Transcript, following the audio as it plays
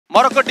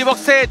Morocco D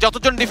বক্সে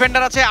যতজন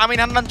defender আছে আমিন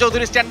হান্নান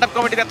চৌধুরী স্ট্যান্ড আপ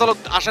কমেডিতে এত লোক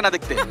আসে না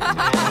দেখতে।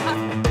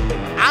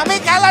 আমি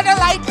খেলাটা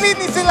লাইটলি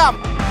নিছিলাম।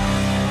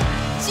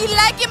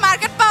 চিল্লায় কি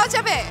মার্কেট পাওয়া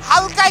যাবে?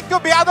 হালকা একটু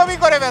বেয়াদবি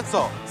করে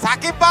ফেলছো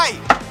সাকিব ভাই।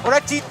 ওরা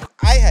চিট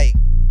আই হাই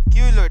কি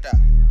হইলো এটা?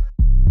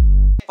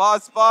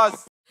 পজ পজ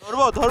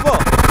ধরবো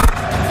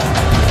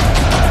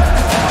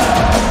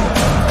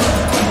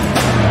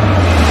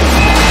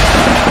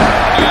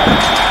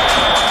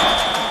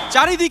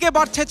চারিদিকে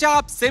বাড়ছে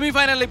চাপ,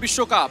 সেমিফাইনালে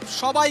বিশ্বকাপ,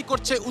 সবাই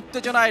করছে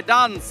উত্তেজনায়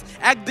ডান্স,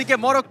 একদিকে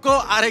মরক্কো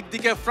আর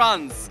একদিকে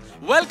France.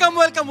 Welcome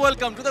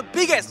to the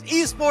biggest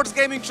esports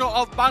gaming show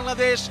off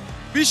Bangladesh,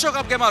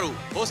 বিশ্বকাপ গেমারু,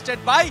 হোস্টেড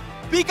বাই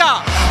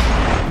bKash।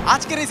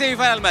 আজকের এই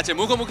সেমিফাইনাল ম্যাচে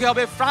মুখোমুখি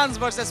হবে ফ্রান্স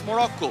ভার্সেস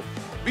মরক্কো।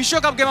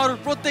 বিশ্বকাপ গেমারুর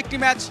প্রত্যেকটি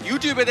ম্যাচ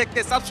ইউটিউবে দেখতে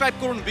সাবস্ক্রাইব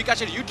করুন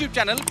বিকাশের ইউটিউব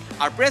চ্যানেল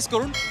আর প্রেস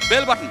করুন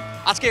বেল বাটন।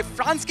 আজকে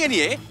ফ্রান্সকে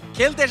নিয়ে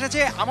খেলতে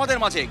এসেছে আমাদের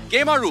মাঝে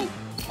গেমারু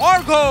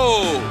অর্ঘো।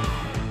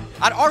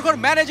 আর অর্ঘোর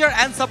ম্যানেজার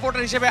এন্ড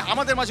সাপোর্টার হিসেবে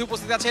আমাদের মাঝে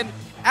উপস্থিত আছেন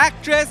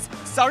অ্যাক্ট্রেস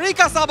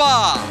সারিকা সাবা।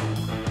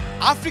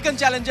 আফ্রিকান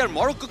চ্যালেঞ্জার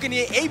মরক্কোকে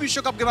নিয়ে এই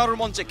বিশ্বকাপ গেমারুর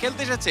মঞ্চে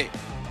খেলতে এসেছে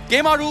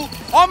গেমারু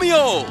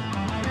অমিও।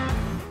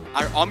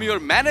 আর অমিওর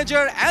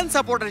ম্যানেজার এন্ড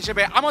সাপোর্টার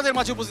হিসেবে আমাদের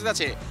মাঝে উপস্থিত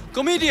আছে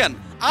কমেডিয়ান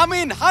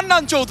আমিন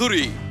হান্নান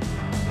চৌধুরী।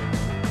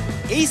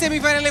 এই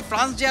সেমিফাইনালে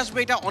ফ্রান্স যে আসবে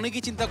এটা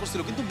অনেকেই চিন্তা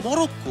করছিল, কিন্তু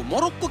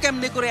মরক্কো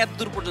কেমনে করে এত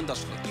দূর পর্যন্ত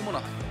আসলো কি মনে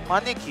হয়?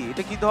 মানে কি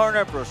এটা কি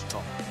ধরনের প্রশ্ন?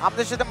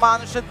 আমাদের সাথে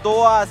মানুষের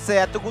দোয়া আছে,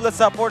 এতগুলো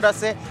সাপোর্ট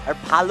আছে, আর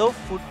ভালো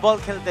ফুটবল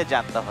খেলতে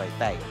জানতে হয়,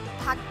 তাই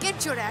ভাগ্যের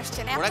জোরে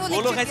আসছেন। ওরা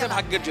গোলও খাইছে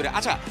ভাগ্যের জোরে।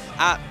 আচ্ছা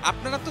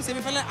আপনারা তো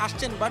সেমিফাইনালে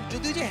আসছেন, বাট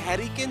যদি যে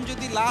হ্যারি কেন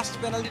যদি লাস্ট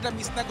পেনাল্টিটা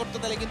মিস না করতো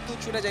তাহলে কিন্তু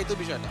ছুটে যাইতো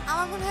বিষয়টা।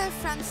 আমার মনে হয়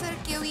ফ্রান্সের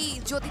কেউই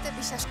যদিতে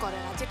বিশ্বাস করে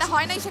না, যেটা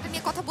হয় নাই সেটা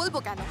নিয়ে কথা বলবো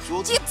কেন,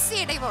 জিতছি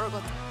এটাই বড়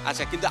কথা।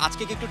 আচ্ছা, কিন্তু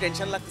আজকে কি একটু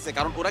টেনশন লাগতেছে?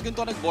 কারণ ওরা কিন্তু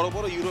অনেক বড়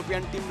বড়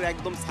ইউরোপিয়ান টিমরা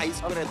একদম সাইজ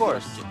করে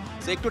আসছে,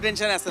 সো একটু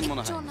টেনশন আছেন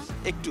মনে হয়?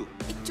 একটু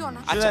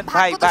না। আচ্ছা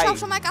ভাই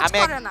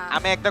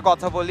আমি একটা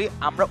কথা বলি,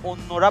 আমরা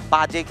অন্যরা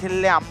বাজে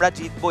খেললে আমরা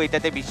জিতবো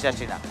এটাতে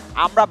বিশ্বাসী না,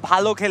 আমরা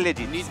ভালো খেললে জিতবো।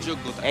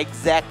 যোগ্যতা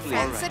এক্স্যাক্টলি।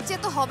 ফ্রান্সের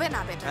চেয়ে তো হবে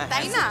না বেটার,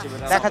 তাই না?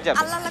 দেখা যাবে।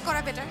 আল্লাহ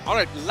করা বেটার।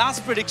 অলরাইট,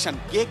 লাস্ট প্রেডিকশন,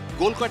 কে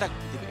গোল কয়টা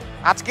দিবে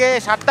আজকে?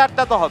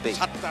 7-8টা তো হবে।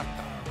 7-8টা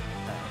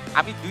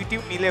আমি দুই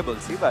টিম মিলে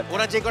বলছি, বাট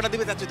ওরা যে কয়টা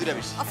দিবে তার চেয়ে দুইটা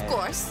বেশি। Of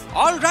course.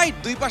 অলরাইট,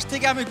 দুই পাশ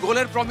থেকে আমি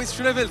গোলের প্রমিস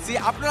শুনে ফেলছি।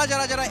 আপনারা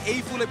যারা এই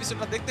ফুল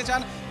এপিসোডটা দেখতে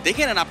চান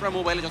দেখে নেন আপনার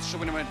মোবাইলে যথেষ্ট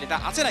পরিমাণে ডেটা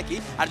আছে নাকি,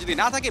 আর যদি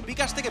না থাকে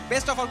bKash থেকে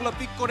বেস্ট অফারগুলো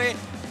পিক করে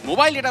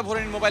মোবাইল ডেটা ভরে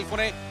নিন মোবাইল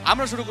ফোনে।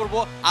 আমরা শুরু করব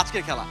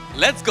আজকের খেলা,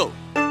 লেটস গো।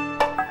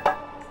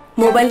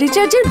 মোবাইল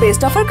রিচার্জের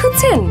বেস্ট অফার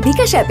খুঁজছেন?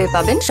 bKash অ্যাপে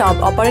পাবেন সব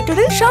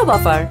অপারেটরের সব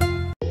অফার।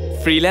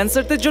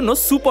 ফ্রিল্যান্সারদের জন্য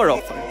সুপার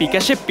অফার,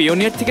 bKash-এ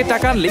পেওনিয়ার থেকে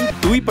টাকা আনলেই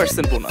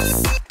 2% বোনাস।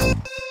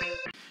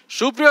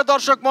 সুপ্রিয়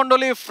দর্শক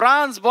মন্ডলী,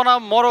 ফ্রান্স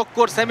বনাম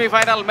মরক্কোর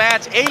সেমিফাইনাল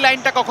ম্যাচ। এই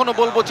লাইনটা কখনো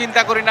বলবো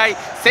চিন্তা করি নাই।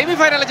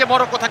 সেমিফাইনালে যে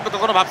মরক্কো থাকবে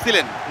কখনো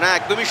ভাবছিলেন না?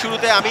 একদমই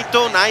শুরুতে আমি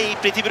তো নাই,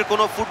 পৃথিবীর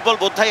কোনো ফুটবল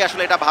বোদ্ধাই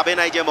আসলে এটা ভাবে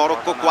নাই যে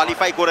মরক্কো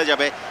কোয়ালিফাই করে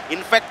যাবে।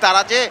 ইনফ্যাক্ট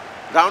তারা যে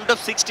রাউন্ড অফ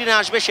 16-এ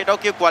আসবে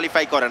সেটাও কেউ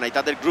কোয়ালিফাই করে নাই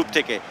তাদের গ্রুপ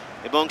থেকে।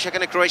 এবং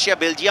সেখানে ক্রোয়েশিয়া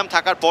বেলজিয়াম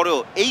থাকার পরেও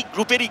এই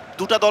গ্রুপেরই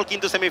দুটো দল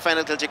কিন্তু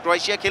সেমিফাইনাল খেলছে।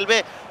 ক্রোয়েশিয়া খেলবে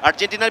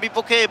আর্জেন্টিনার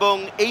বিপক্ষে, এবং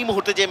এই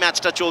মুহূর্তে যে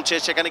ম্যাচটা চলছে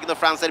সেখানে কিন্তু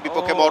ফ্রান্সের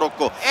বিপক্ষে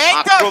মরক্কো।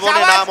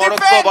 আক্রমণে না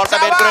মরক্কো বলটা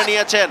বের করে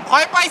নিয়েছেন,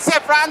 ভয় পাইছে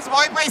ফ্রান্স,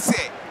 ভয় পাইছে।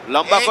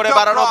 লম্বা করে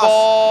বাড়ানো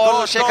বল,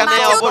 সেখানে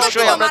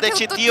অবশ্যই আমরা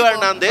দেখছি থিও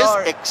হার্নান্দেজ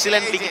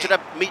এক্সিলেন্টলি কিছুটা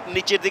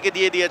নিচের দিকে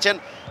দিয়ে দিয়েছেন।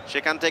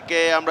 সেখান থেকে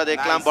আমরা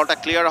দেখলাম বলটা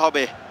ক্লিয়ার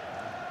হবে।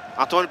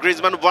 আন্তোয়ান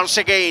গ্রিজমান ওয়ান্স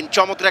এগেইন,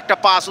 চমৎকার একটা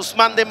পাস।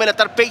 উসমান দেম্বেলে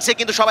তার পেসে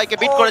কিন্তু সবাইকে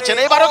বিট করেছেন,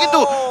 এবারও কিন্তু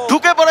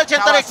ঢুকে পড়েছেন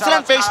তার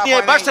এক্সিলেন্ট পেস নিয়ে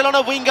বার্সেলোনা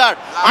উইঙ্গার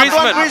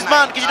আন্তোয়ান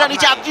গ্রিজমান। কিছুটা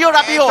নিচে আদ্রিও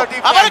রাবিও,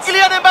 আবার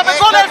ক্লিয়ার এমবাপে,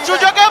 গোলের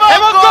সুযোগ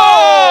এবং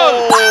গোল।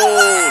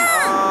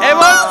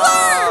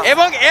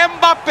 এবং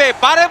এমবাপ্পে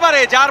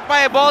বারে যার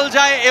পায়ে বল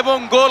যায় এবং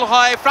গোল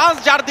হয়। ফ্রান্স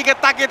যার দিকে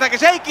তাকিয়ে থাকে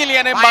সেই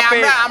কিলিয়ান এমবাপ্পে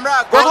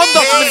প্রথম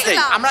 10 মিনিটেই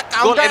আমরা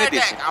কাউন্টার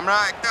অ্যাটাক, আমরা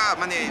একটা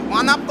মানে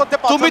ওয়ান আপ করতে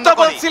পছন্দ করি। তুমি তো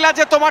বলছিলা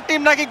যে তোমার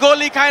টিম নাকি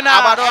গোলই খায় না।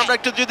 আবারও আমরা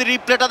একটু যদি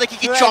রিপ্লেটা দেখি,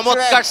 কি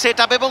চমৎকার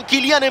সেটআপ, এবং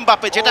কিলিয়ান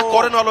এমবাপ্পে যেটা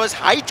করেন অলওয়েজ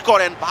হাইট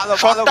করেন,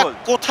 শটটা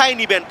কোথায়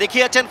নিবেন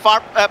দেখিয়েছেন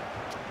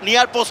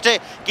নিয়ার পোস্টে,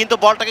 কিন্তু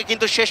বলটাকে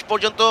কিন্তু শেষ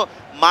পর্যন্ত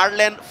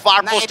মারলেন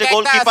ফার পোস্টে।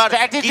 গোলকিপার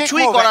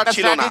কিছুই করার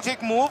ছিল না।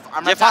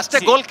 যে ফার্স্টে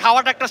গোল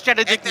খাওয়াটা একটা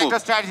স্ট্র্যাটেজিক মুভ, একটা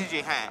স্ট্র্যাটেজি।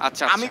 হ্যাঁ,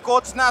 আচ্ছা, আমি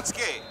কোচ না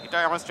আজকে, এটা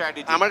আমার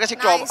স্ট্র্যাটেজি। আমার কাছে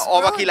একটু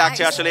অবাকই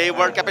লাগছে আসলে এই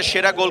ওয়ার্ল্ড কাপের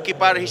সেরা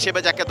গোলকিপার হিসেবে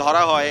যাকে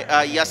ধরা হয়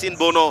ইয়াসিন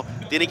বোনো,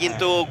 তিনি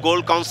কিন্তু গোল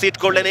কনসিড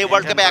করলেন। এই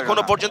ওয়ার্ল্ড কাপে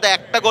এখনো পর্যন্ত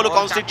একটা গোল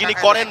কনসিড যিনি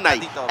করেন নাই,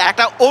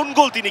 একটা ওন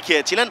গোল তিনি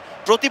খেয়েছিলেন,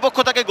 প্রতিপক্ষ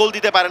তাকে গোল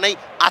দিতে পারে নাই।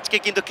 আজকে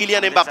কিন্তু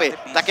কিলিয়ান এমবাপ্পে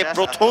তাকে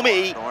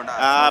প্রথমেই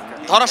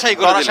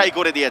ধরাশায়ী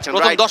করে দিয়েছেন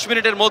প্রথম 10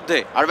 মিনিটের মধ্যে।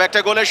 আর একটা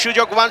গোলের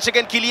সুযোগ once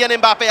again Kylian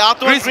Mbappe,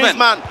 Antoine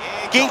Griezmann,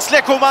 Kingsley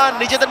come on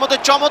নিজেদের মধ্যে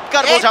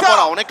চমৎকার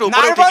বোঝাপড়া, অনেকটা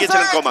উপরে উঠে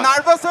গিয়েছিলেন কোমান।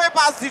 নার্ভাস হয়ে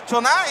পাস দিচ্ছ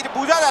না, এটা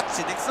বোঝা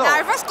যাচ্ছে, দেখছো?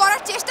 নার্ভাস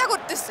করার চেষ্টা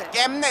করতেছে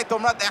কেমনে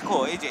তোমরা দেখো,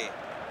 এই যে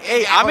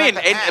এই আমিন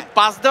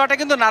পাস দেওয়াটা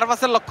কিন্তু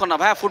নার্ভাসের লক্ষণ না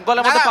ভাই,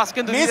 ফুটবলের মধ্যে পাস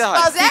কিন্তু দিতে হয়।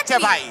 পাস দিচ্ছে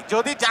ভাই,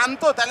 যদি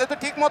জানতো তাহলে তো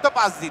ঠিকমতো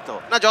পাস দিত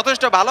না।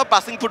 যথেষ্ট ভালো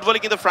পাসিং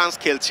ফুটবলই কিন্তু ফ্রান্স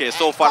খেলছে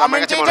সো ফার, আমার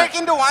কাছে মনে হয়।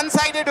 কিন্তু ওয়ান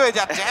সাইডেড হয়ে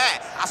যাচ্ছে। হ্যাঁ,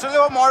 আসলে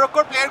ও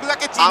মরক্কোর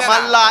প্লেয়ারগুলোকে চিনে না।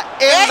 আমাল্লা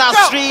এল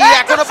নাসরি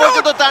এখনো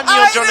পর্যন্ত তার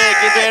নিয়ন্ত্রণে।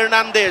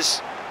 হার্নান্দেজ,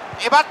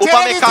 এবার ছেড়ে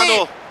উপামেকানো,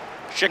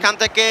 দিয়েছি। সেখান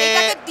থেকে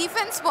এটাকে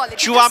ডিফেন্স বলে, ঠিক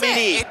আছে?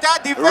 চুয়ামিনি, এটা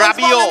ডিফেন্স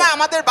রাবিও, বলে না,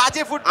 আমাদের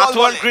বাজে ফুটবল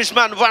আন্তোয়ান বলে।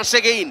 Griezmann once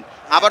again.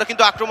 আবারও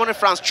কিন্তু আক্রমণে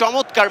ফ্রান্স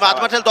চমৎকার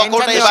মাঝমাঠের দখলটা, টেনশন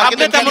এবার নেই, কিন্তু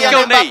সামনে তেমন কিলিয়ান কেউ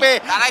নেই। এমবাপ্পে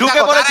দাঁড়াই ঢুকে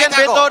থাকো, পড়েছেন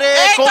দাঁড়াই থাকো। ভেতরে,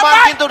 এই তো কোমান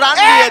ভাই, কিন্তু রান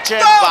এই দিয়েছেন।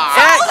 তো, বাহ!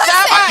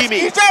 শাবাশ, হাকিমি।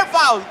 কিসের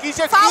ফাউল,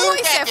 কিসের ফাউল clean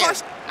হইছে tackle?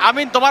 ফার্স্ট।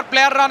 আমিন, তোমার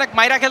প্লেয়াররা অনেক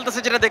মাইরা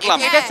খেলতেছে যেটা দেখলাম।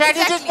 হ্যাঁ, এটা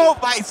স্ট্র্যাটেজিক exactly. মুভ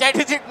ভাই,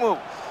 স্ট্র্যাটেজিক মুভ।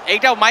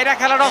 এইটাও মাইরা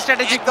খেলাটাও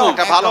স্ট্র্যাটেজিক একদম। মুভ।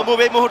 একটা ভালো মুভ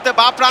এই মুহূর্তে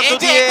বা প্রান্ত এই যে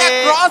দিয়ে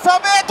এটা ক্রস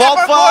হবে, তারপর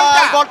বফার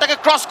গোলটা। বলটাকে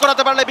ক্রস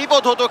করাতে পারলে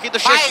বিপদ হতো, কিন্তু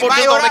শেষ ভাই,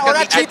 পর্যন্ত ওরা- অনেকটা ওরা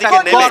নিচের cheat দিকে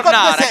code নেমে use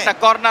কর্নার, করতেছে। একটা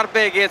কর্নার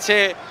পেয়ে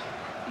গিয়েছে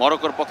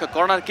মরক্কোর পক্ষে,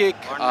 কর্নার কিক।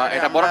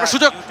 এটা বড় একটা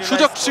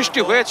সুযোগ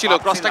সৃষ্টি হয়েছিল,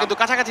 ক্রসটা কিন্তু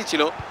কাছাকাছি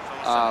ছিল,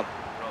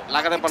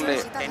 লাগাতে পারলে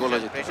গোল হয়ে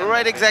যেত।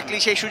 রাইট, এক্স্যাক্টলি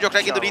সেই সুযোগটা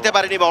কিন্তু নিতে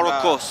পারেনি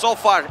মরক্কো। সো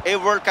ফার এই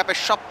ওয়ার্ল্ড কাপের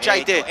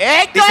সবচাইতে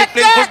এই তো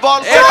ডিসিপ্লিন একটা- ফুটবল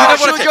এই ঢুকে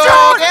পড়েছে।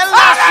 সুযোগ, এল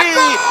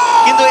নাসরি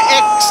কিন্তু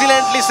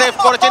এক্সিলেন্টলি সেভ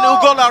করেছেন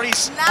উগো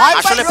লরিস। Nice,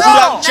 আসলে bro,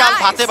 পুরান চাল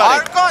nice. ভাতে পারে।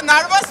 অর্ক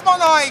নার্ভাস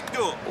মনে হয়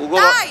একটু। উগো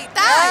তাই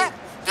তাই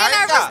কে আরেকটা।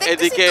 নার্ভাস দেখতেছি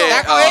এদিকে তো।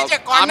 দেখো, এই যে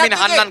corner আমিন থেকে-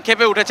 হান্নান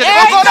খেপে উঠেছেন। এই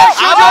এবং তো,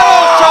 আবারও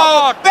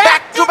shot.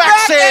 Back to back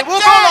save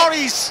Hugo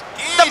Lloris,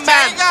 কি দ্য ম্যান।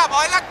 জায়গা,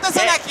 ভয়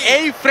লাগতেছে নাকি?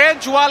 এই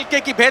ফ্রেঞ্চ ওয়ালকে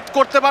কি ভেদ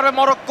করতে পারবে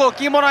মরক্কো?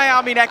 কি মনে হয়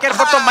আমিন? একের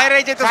পর তো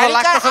মাইরাই যেতেছে,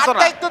 জায়গা, লাগতেছে তো না।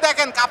 হাতটা একটু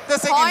দেখেন,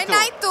 কাঁপতেছে হয় কিন্তু।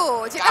 নাই তো,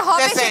 যেটা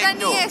হবে কাঁপতেছে সেটা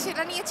একটু।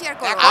 নিয়ে চেয়ার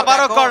করো। দেখো।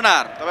 আবারও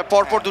কর্নার। তবে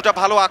পরপর দুটো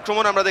ভালো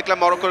আক্রমণ আমরা দেখলাম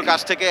মরক্কোর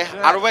কাছ থেকে,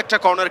 আরো একটা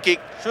কর্নার কিক।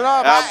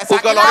 শোনো ভাই, উগো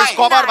সাকিব লরিস ভাই,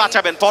 কবার নাই।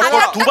 বাঁচাবেন? পরপর আরো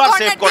একটা দুবার corner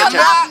সেভ দিয়ে করেছেন,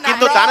 লাভ নাই।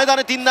 কিন্তু দানে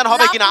দানে তিন দান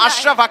হবে লাভ কিনা? নাই।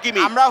 আশরাফ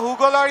হাকিমি, আমরা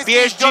হুগো লরিস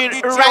পিএসজির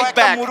রাইট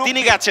ব্যাক,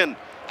 তিনি গেছেন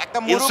একটা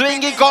ইন মুরব্বি সুইঙ্গিং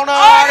কিন্তু-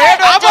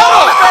 কর্নার।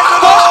 আবারও!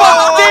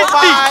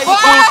 তিনটি!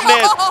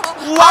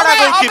 What a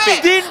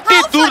goalkeeping! তিনটি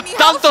How funny,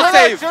 দুর্দান্ত how funny.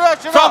 সেভ শোনো,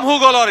 শোনো। From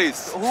Hugo Lloris.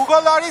 Hugo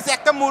Lloris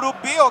একটা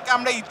মুরব্বি, ওকে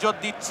আমরা ইজ্জত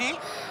দিচ্ছি,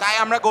 তাই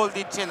আমরা গোল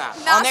দিচ্ছি না।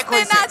 অনেক নাচতে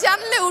হয়েছে। না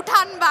জানলে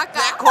উঠান বাঁকা।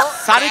 দেখো,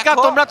 সারিকা,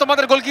 দেখো। তোমরা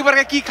তোমাদের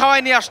গোলকিপারকে কি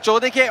খাওয়াই নিয়ে আসছো?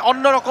 দেখে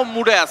অন্যরকম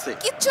মুডে আছে।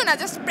 কিচ্ছু না,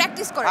 জাস্ট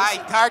প্র্যাকটিস ভাই করাইছি।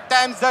 থার্ড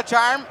টাইমস দ্য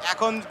চার্ম,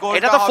 এখন গোলটা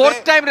এটা তো হবে।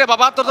 ফোর্থ টাইম রে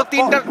বাবা, তোর তো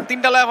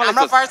তিনটা লয়া আমরা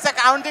ফেলেছিস। ফার্স্টে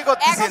কাউন্টই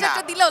করতেছি না।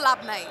 1000টা দিলেও লাভ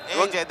নাই।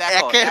 এই যে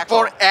দেখো, একের দেখো।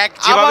 পর এক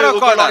যেভাবে আবারও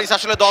উগো corner। লরিস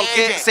আসলে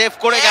দলকে এই যে, সেভ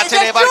করে এই গেছেন,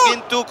 যে এবার shoot!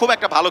 কিন্তু খুব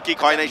একটা ভালো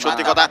কিক হয় নাই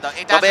সত্যি বাদ কথা। দাও,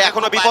 এটা তবে আসলে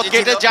এখনো খুব বিপদ বাজে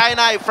কেটে ছিল। যায়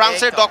নাই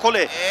ফ্রান্সের এই তো, দখলে।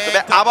 এই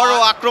তবে তো আবারও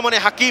ভাই। আক্রমণে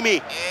হাকিমি এই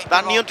তো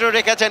তার বাবা। নিয়ন্ত্রণে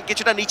রেখেছেন,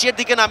 কিছুটা নিচের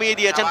দিকে নামিয়ে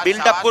দিয়েছেন, সাবাস,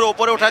 বিল্ড আপ সাবাস। করে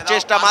উপরে ওঠার দিয়ে দাও,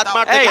 চেষ্টা, বাদ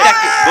মাঝমাঠ দাও। থেকে এইটা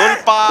কি? গোল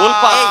গোল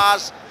পাস।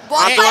 পাস। বল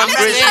আন্তোয়ান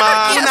পাইলে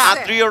গ্রিজমান, কি আছে?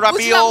 আদ্রিও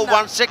রাবিও, বুঝলাম না।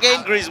 Once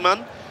again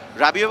Griezmann.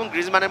 রাবিও এবং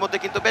গ্রিজমানের মধ্যে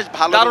কিন্তু বেশ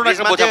ভালো দারুণ একটা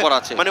গ্রিজমান যে বোঝাপড়া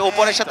আছে। মানে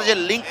ওপরের এই সাথে তো, যে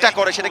লিঙ্কটা এই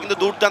করে তো। সেটা কিন্তু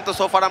দুর্দান্ত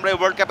সোফার আমরা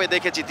ওয়ার্ল্ড কাপে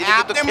দেখেছি। তিনি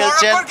কিন্তু আপনি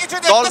খেলছেন, মরক্কোর কিছু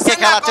দলকে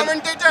দেখতেছেন না, খেলাচ্ছেন।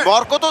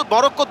 commentator?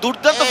 মরক্কো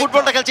দুর্দান্ত এই তো।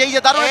 ফুটবলটা খেলছে। এই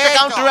যে দারুণ একটা এই তো।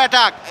 কাউন্টার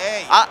অ্যাটাক,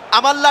 এই।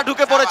 আমাল্লা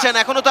ঢুকে পড়েছেন,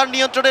 এখনো তার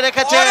নিয়ন্ত্রণে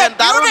রেখেছেন। ওরে,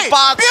 দারুণ beauty,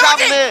 পাস beauty!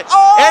 সামনে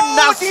ও, এন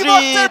নাসরি,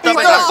 ডিবক্সের তবে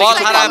ভিতর। বল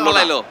সেটাই হারায় ভালো।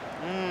 পলাইলো।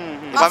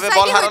 এভাবে বল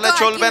Offside-ই হারালে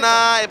হয়তো, চলবে আর কি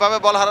না, এভাবে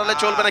বল হারালে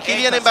চলবে না। এই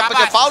কিলিয়ান তো,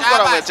 এমবাপ্পেকে শাবাশ, ফাউল করা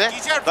শাবাশ। হয়েছে,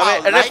 কিসের তবে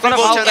foul? রেফারি কোনো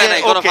বলছেন ফাউল দেয় যে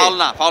নাই, কোনো ওকে, ফাউল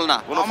না, ফাউল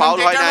না। কোনো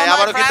ফাউল হয় না। Commentator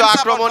আবারও কিন্তু মনে হয়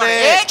আক্রমণে ফ্রান্স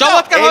support করে।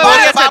 চমৎকার এই ভাবে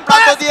মুহূর্তে বাড়িয়েছেন। বাম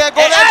প্রান্ত দিয়ে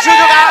গোলের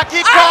সুযোগ, কি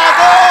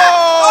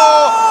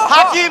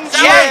হাকিম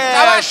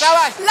শাবাশ,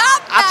 শাবাশ। লাভ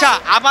নাই। আচ্ছা,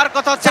 আমার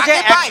কথা হচ্ছে যে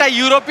সাকিব ভাই। একটা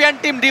ইউরোপিয়ান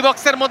টিম ডি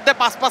বক্সের মধ্যে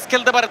পাস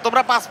খেলতে পারে,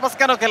 তোমরা পাস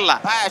কেন খেললা?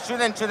 ভাই শুনেন,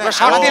 শুনেন, তোমরা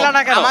সাড়া দিলা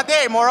না কেন?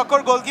 আমাদের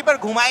মরক্কোর গোলকিপার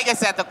ঘুমাই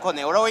গেছে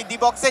এতক্ষণে, ওরা ওই ডি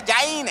বক্সে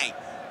যায়ই নাই।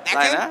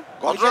 দেখেন, না?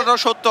 ঘটনাটা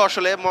সত্য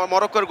আসলে।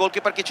 মরক্কোর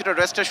গোলকিপার কিছুটা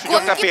রেস্টের সুযোগটা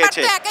গোলকিপার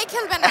পেয়েছে। তো একাই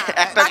খেলবে না।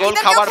 একটা গোল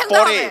বাকিদেরকেও খাওয়ার খেলতে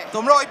পরে। হবে।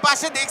 তোমরা ওই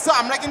পাশে দেখছো,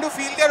 আমরা কিন্তু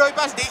ফিল্ডের ওই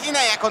পাশ দেখি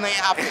নাই এখনো এই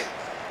হাফে।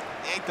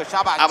 এই তো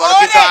শাবাশ। আবারও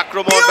কিন্তু ওরে,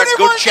 আক্রমণ, but beautiful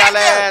good tackle!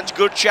 Challenge,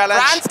 good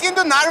challenge. France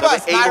কিন্তু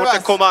নার্ভাস, এই মুহূর্তে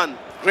কোমান,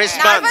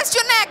 গ্রিজমান নার্ভাস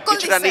জন্য এক গোল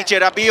কিছুটা দিছে। নিচে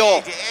রাবিও।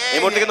 এই যে, এই এই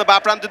মুহূর্তে যে। কিন্তু বা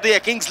প্রান্ত দিয়ে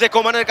কিংসলে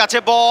কোমানের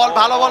কাছে বল,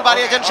 ভালো বল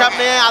বাড়িয়েছেন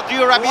সামনে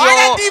আদ্রিও রাবিও। What a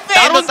defense!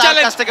 দারুণ তার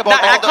challenge! কাছ থেকে না,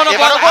 বলটা কিন্তু এখনো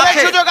এবারও বল গোলের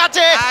আছে। সুযোগ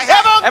আছে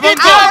এবং এবং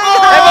কিন্তু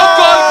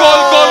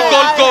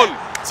গোল।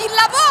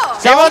 চিল্লাবো?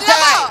 শাবাশ,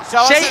 চিল্লাবো?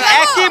 শাবাশ। সেই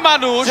চিল্লাবো? একই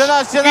মানুষ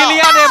শোনো, শোনো।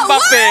 কিলিয়ান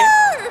এমবাপ্পে,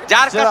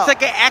 যার কাছ শোনো।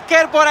 থেকে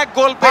একের পর এক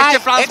গোল ভাই, পেয়েছে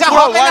ফ্রান্স এটা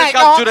পুরো হবে না, ওয়ার্ল্ড এটা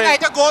কাপ হবে জুড়ে। না,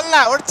 এটা গোল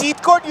না, ওর চিট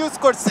কোড ইউজ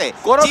করছে।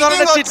 কোন Cheating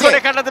ধরনের চিট হচ্ছে। কোড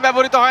এখানটাতে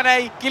ব্যবহৃত হয়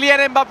নাই। Kylian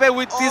Mbappe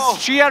with his O.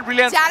 Shear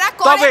brilliance. যারা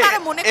করে তবে তারা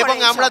মনে করে এবং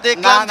এইসব। আমরা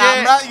দেখলাম না, না, যে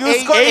আমরা use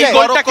এই করি এই নাই।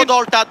 গোলটা মরক্কো কিন্তু-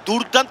 দলটা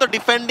দুর্দান্ত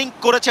ডিফেন্ডিং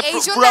করেছে এই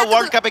জন্য পুরো এত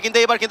ওয়ার্ল্ড কাপে, কিন্তু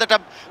এবার কিন্তু একটা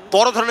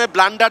বড় ধরনের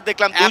ব্লান্ডার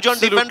দেখলাম। দুজন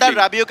Absolutely. ডিফেন্ডার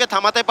রাবিওকে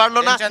থামাতে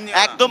পারলো না, Tension নিও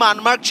না। একদম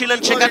আনমার্ক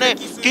ছিলেন সেখানে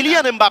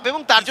কিলিয়ান এমবাপ্পে,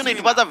 এবং তার জন্য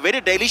ইট ওয়াজ আ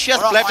ভেরি ডেলিশিয়াস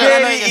ওরা প্লেটার। হয়রান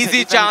ভেরি হয়ে গেছে ইজি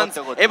defend চান্স।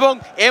 করতে করতে। এবং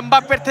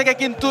এমবাপ্পের থেকে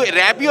কিন্তু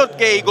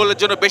রাবিওকে এই গোলের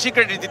জন্য বেশি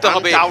ক্রেডিট দিতে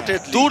হবে।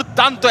 Undoubtedly.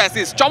 দুর্দান্ত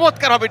অ্যাসিস্ট,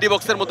 চমৎকার ভাবে ডি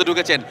বক্সের মধ্যে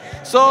ঢুকেছেন।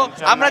 সো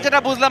আমরা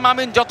যেটা বুঝলাম,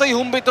 আমিন, যতই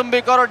হুম্বি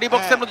তুম্বি করো, ডি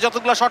বক্সের মধ্যে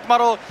যতগুলো শট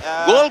মারো,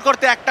 গোল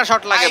করতে একটা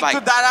শট লাগে ভাই।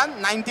 একটু দাঁড়ান,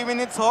 90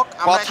 মিনিটস হোক,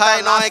 আমরা কথায়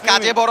একটা নয় last কাজে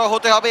minute। বড়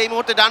হতে হবে। এই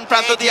মুহূর্তে ডান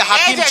প্রান্ত এই যে, দিয়ে এই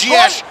হাকিম যে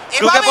জিয়াস গোল,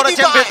 ঢুকে এভাবে পড়েছেন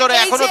দিতে হয়। ভেতরে, এই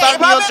এখনো যে, তার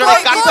এভাবে নিয়ন্ত্রণে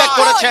কই, কাটব্যাক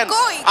কই, করেছেন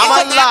কই, এই যে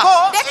আমাল্লা।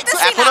 দেখো,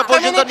 দেখতেছি এখনো না।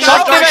 পর্যন্ত একটা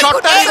নিয়ন্ত্রণে minute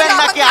শটটা যাও। দিবেন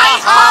নাকি? এই আহা,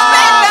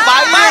 হবে না।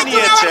 বাইরে ভাই, তুমি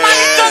নিয়েছে। আমার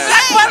পায়ে তো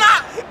লাগবে না,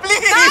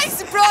 please।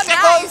 Nice, bro, say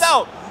goal nice.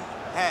 দাও।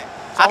 হ্যাঁ,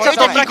 আচ্ছা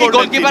সমস্যা তোমরা নেই। কি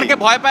গোলকিপারকে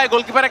ভয় পায়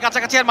গোলকিপারের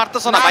কাছাকাছি আর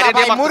মারতেছো না, না, বাইরে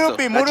দিয়ে ভাই,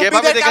 মারতেছো?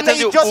 যেভাবে দেখেছেন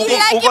যে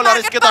উগো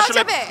লরিসকে তো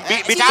আসলে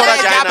বিট করা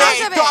যায় না,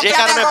 যে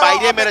কারণে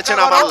বাইরে মেরেছেন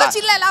আমাল্লা।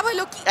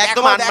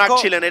 একদম আনমার্ক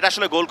ছিলেন, এটা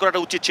আসলে গোল করাটা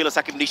উচিত ছিল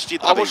সাকিব নিশ্চিত।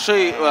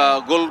 অবশ্যই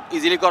গোল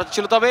ইজিলি করা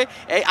ছিল। তবে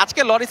এই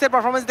আজকে লরিসের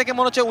পারফরমেন্স দেখে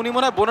মনে হচ্ছে উনি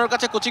মনে হয় বোনের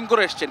কাছে কোচিং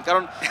করে এসেছেন,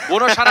 কারণ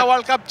বোনো সারা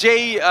ওয়ার্ল্ড কাপ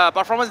যেই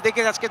পারফরমেন্স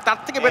দেখে আজকে তার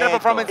থেকে বেটার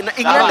পারফরমেন্স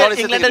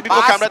ইংল্যান্ডের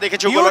বিপক্ষে আমরা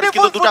দেখেছি উগো লরিস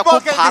কিন্তু দুটো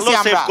খুব ভালো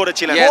সেভ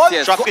করেছিলেন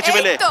সবকিছু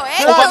মিলে।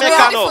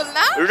 উপামেকানো,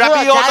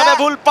 রাবিও, তবে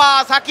ভুল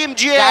পাস, হাকিম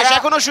জিয়াস,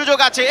 এখনো সুযোগ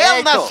আছে। এল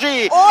নাসরি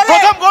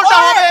প্রথম গোলটা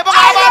হবে এবং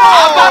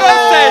আবারও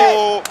সেভ।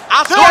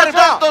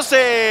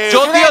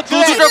 যদিও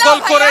দুটো গোল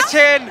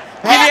করেছেন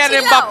কিলিয়ান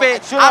এমবাপ্পে,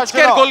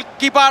 আজকের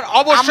গোলকিপার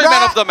অবশ্যই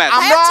ম্যান অফ দ্য ম্যাচ।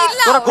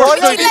 আমরা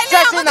গোলে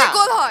বিশ্বাসী না,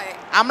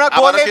 আমরা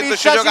গোলে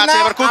বিশ্বাসী না।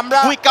 আমরা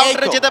কুইক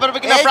কাউন্টারে যেতে পারবে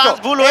কিনা ফ্রান্স,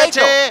 ভুল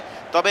হয়েছে,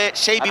 তবে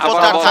সেই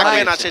বিপদটা থাকবে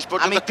না শেষ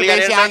পর্যন্ত। ক্লিয়ার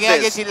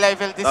এরনান্দেজ,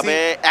 তবে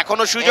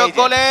এখনো সুযোগ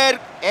গোলের।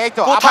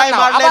 কোথায়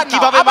মারলেন,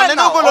 কিভাবে মারলেন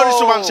Hugo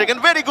Lloris one second.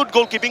 Very good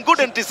গোলকিপিং, good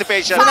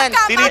anticipation,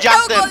 তিনি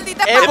জানতেন।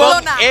 এবং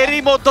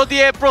এরই মধ্য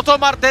দিয়ে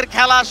প্রথমার্ধের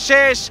খেলা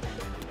শেষ।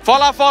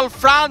 ফলাফল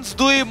ফ্রান্স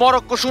 2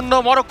 মরক্কো 0।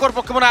 মরক্কোর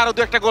পক্ষে মনে আরো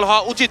 2-1 গোল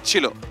হওয়া উচিত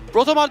ছিল।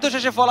 প্রথমার্ধ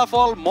শেষে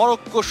ফলাফল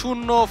মরক্কো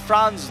 0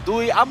 ফ্রান্স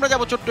 2। আমরা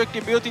যাব ছোট্ট একটি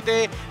বিরতিতে,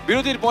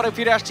 বিরতির পরে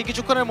ফিরে আসছি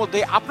কিছুক্ষণের মধ্যে।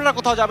 আপনারা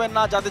কোথাও যাবেন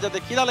না, যাদের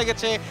যাদের খিদা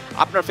লেগেছে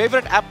আপনার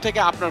ফেভারিট অ্যাপ থেকে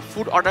আপনার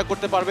ফুড অর্ডার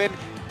করতে পারবেন,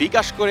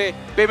 বিকাশ করে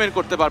পেমেন্ট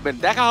করতে পারবেন।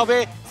 দেখা হবে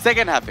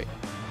সেকেন্ড হাফে।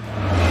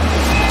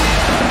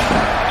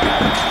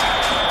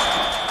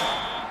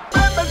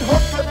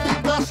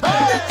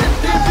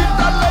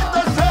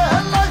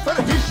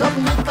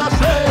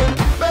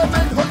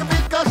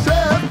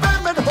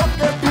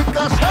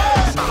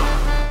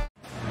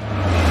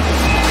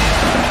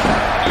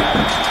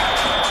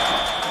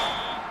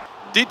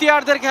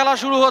 দ্বিতীয়ার্ধের খেলা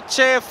শুরু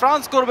হচ্ছে।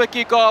 ফ্রান্স করবে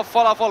কিক অফ।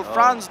 ফলাফল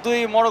ফ্রান্স 2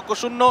 মরক্কো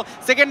 0।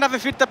 সেকেন্ড হাফে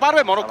ফিরতে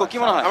পারবে মরক্কো, কি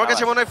মনে হয়? আমার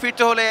কাছে মনে হয়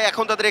ফিরতে হলে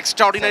এখন তাদের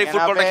এক্সট্রাঅর্ডিনারি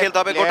ফুটবলটা খেলতে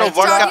হবে। গোটা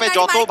ওয়ার্ল্ড কাপে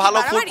যত ভালো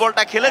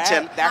ফুটবলটা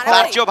খেলেছেন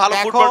তার চেয়েও ভালো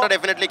ফুটবলটা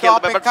ডেফিনেটলি খেলতে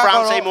হবে। বাট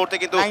ফ্রান্স এই মুহূর্তে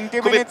কিন্তু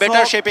খুবই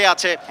বেটার শেপে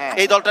আছে।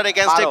 এই দলটার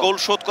এগেইনস্টে গোল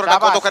শোধ করাটা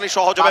কতখানি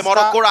সহজ হবে।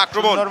 মরক্কোর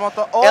আক্রমণ,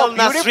 এল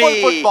নাসরি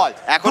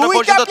এখনো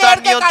পর্যন্ত তার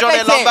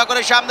নিয়ন্ত্রণে, লম্বা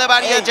করে সামনে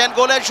বাড়িয়েছেন,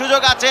 গোলের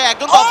সুযোগ আছে।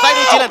 একদম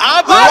অফসাইডে ছিলেন।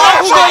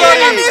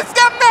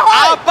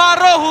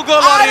 আবারও হুগো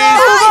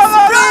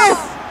লরিস।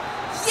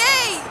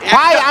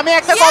 ভাই আমি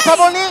একটা কথা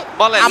বলি,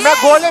 আমরা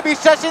গোলে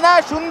বিশ্বাসী না,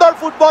 সুন্দর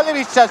ফুটবলে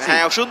বিশ্বাসী।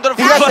 হ্যাঁ, সুন্দর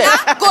ফুটবল।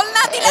 গোল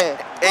না দিলে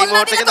এই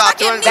মুহূর্তে কিন্তু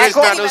আতমান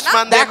গ্রিজমান,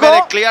 উসমান দেম্বেলে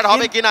ক্লিয়ার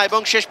হবে কিনা,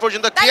 এবং শেষ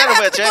পর্যন্ত ক্লিয়ার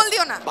হয়েছে।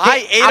 ভাই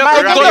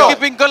এইরকম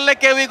গোলকিপিং করলে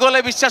কেউই গোলে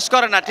বিশ্বাস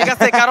করে না, ঠিক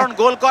আছে? কারণ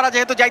গোল করা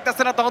যেহেতু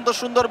যাইতাছে না, তখন তো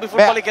সুন্দর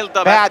ফুটবলই খেলতে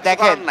হবে। হ্যাঁ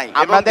দেখেন,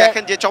 আমরা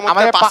দেখেন যে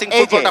চমৎকার পাসিং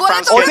ফুটবলটা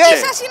ফ্রান্স খেলছে।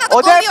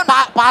 ওদের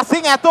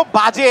পাসিং এত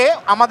বাজে,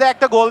 আমাদের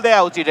একটা গোল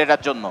দেওয়া উচিত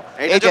এটার জন্য।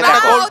 এই যে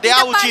একটা গোল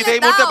দেওয়া উচিত। এই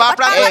মুহূর্তে বাঁ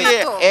প্রান্তে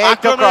দিয়ে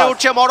আক্রমণে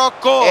উঠছে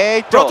মরক্কো,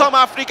 প্রথম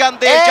আফ্রিকান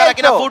দেশ যারা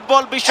কিনা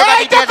ফুটবল বিশ্বকাপ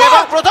জিতেছে,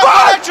 এবং প্রথম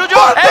গোলের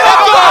সুযোগ।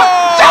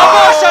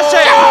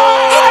 অবশেষে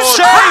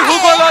সেই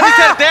হুগো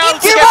লরিসের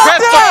দেয়ালকে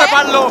ফেস করতে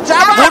পারলো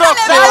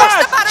মরক্কো।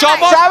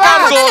 চমৎকার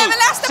গোল,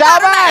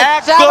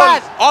 এক গোল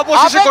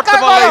অবশেষে করতে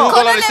পারলো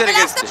হুগো লরিসের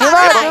এগেইনস্টে।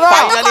 এবং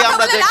ফাইনালি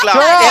আমরা দেখলাম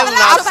এল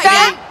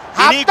নাসরি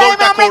তিনি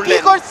গোলটা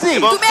করলেন,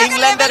 এবং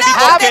ইংল্যান্ডের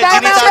বিপক্ষে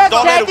যিনি তার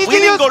দলের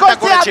উইনিং গোলটা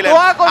করেছিলেন।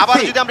 আবার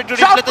যদি আমরা একটু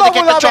রিপ্লেতে দেখি,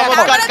 একটা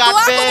চমৎকার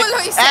কাটবে,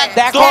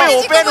 একদম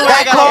ওপেন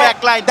হয়ে গেল ব্যাক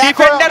লাইন।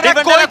 ডিফেন্ডাররা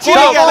কই ছিল,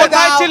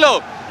 কোথায় ছিল?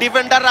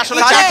 ডিফেন্ডার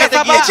আসলে চা খেতে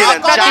গিয়েছিলেন,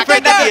 চা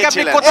খেতে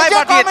গিয়েছিলেন। কোথায়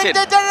পাঠিয়েছেন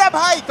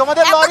ভাই?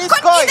 তোমাদের লরিস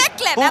কই?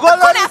 হুগো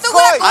লরিস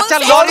কই? আচ্ছা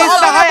লরিস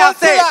না হয়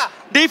আছে,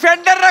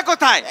 ডিফেন্ডাররা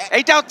কোথায়?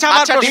 এইটা হচ্ছে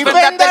আমার প্রশ্ন।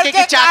 ডিফেন্ডারদেরকে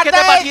কি চা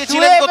খেতে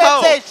পাঠিয়েছিলেন কোথাও?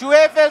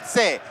 শুয়ে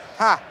ফেলছে।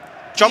 হ্যাঁ,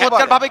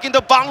 চমৎকার ভাবে কিন্তু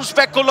বাউন্স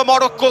ব্যাক করলো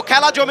মরক্কো,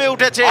 খেলা জমে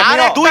উঠেছে। আর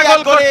দুই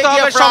গোল করতে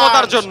হবে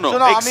সমতার জন্য।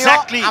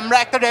 এক্স্যাক্টলি, আমরা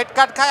একটা রেড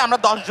কার্ড খাই, আমরা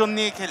 10 জন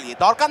নিয়ে খেলি,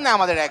 দরকার নেই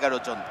আমাদের 11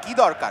 জন। কি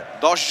দরকার?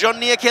 10 জন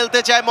নিয়ে খেলতে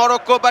চায়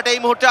মরক্কো, বাট এই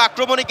মুহূর্তে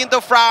আক্রমণে কিন্তু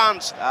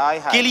France.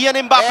 Kylian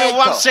Mbappe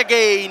once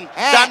again,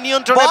 তার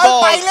নিয়ন্ত্রণে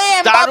বল,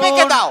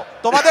 এমবাপ্পেকে দাও।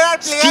 তোমাদের আর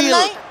প্লেয়ার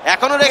নাই,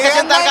 এখনো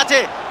রেখেছেন তার কাছে,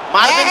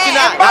 মারবেন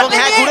কিনা? এবং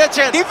হ্যাঁ,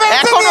 ঘুরেছেন,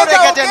 এখনো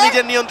রেখেছেন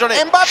নিজের নিয়ন্ত্রণে।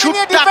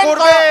 শুটটা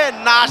করবেন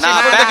না,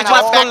 সেখানে কিছু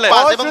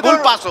পাস এবং গোল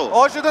পাসও।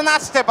 ও শুধু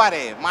নাচতে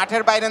পারে,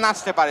 মাঠের বাইরে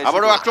নাচতে পারে।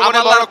 আবারও আক্রমণে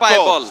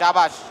মরক্কো।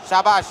 শাবাশ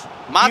শাবাশ,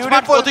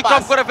 মাঝমাঠ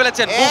অতিক্রম করে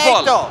ফেলেছেন।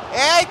 বুফল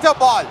এই তো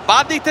বল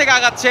বাঁ দিক থেকে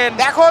আগাচ্ছেন।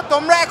 দেখো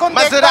তোমরা এখন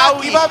দেখবা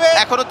কিভাবে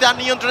এখনো তার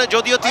নিয়ন্ত্রণে,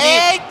 যদিও তিনি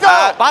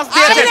পাস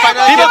দিয়েছেন।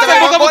 বিপক্ষের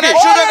মুখোমুখি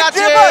সুযোগ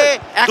আছে,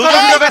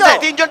 দুজন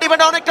ডিফেন্ডার, তিনজন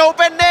ডিফেন্ডার, অনেকটা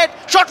ওপেন নেট,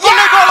 শট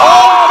করলে গোল। ও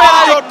মাই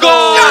গড,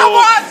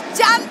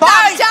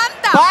 জানতাম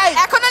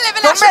এখনো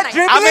লেভেল আসে নাই।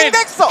 ড্রিবলিং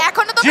দেখছো?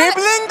 এখনো তো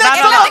ড্রিবলিং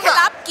দেখো দেখছো?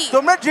 লাভ কি? কি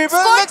তোমরা ড্রিবল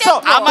Score দেখছো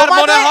tempo। আমার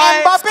মনে হয়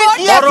এমবাপে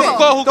কি আছে?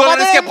 মরক্কো হুগো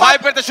লরিসকে ভয়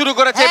পেতে শুরু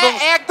করেছে এবং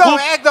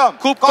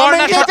খুব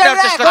কর্নার শট দেওয়ার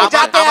চেষ্টা করছে।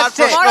 আমার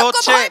প্রশ্ন মরক্কো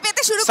হচ্ছে ভয়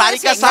পেতে শুরু করেছে,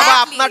 সারিকা সাবা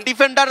exactly। আপনার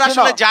ডিফেন্ডাররা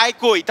শোনো। আসলে যায়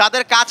কই?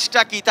 তাদের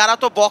কাজটা কি? তারা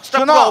তো বক্সটা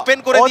শোনো, পুরো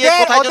ওপেন করে দিয়ে ওদের-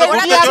 কোথায় যেন ওদের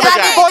ঘুরতে ওরা চলে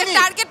জানে। যায়। বলি,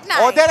 টার্গেট নাই।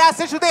 ওদের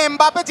আছে শুধু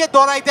এমবাপে যে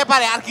দৌড়াইতে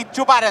পারে আর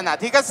কিচ্ছু পারে না,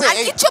 ঠিক আছে? আর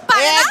কিচ্ছু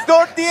পারে না? এক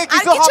দৌড় দিয়ে আর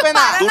কিছু কিছু হবে না।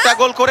 পারে না? দুটা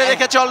গোল করে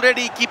রেখেছে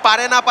অলরেডি, কি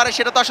পারে না পারে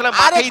সেটা তো আসলে আরে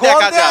মাঠেই গোল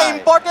দেখা দেওয়া যায়।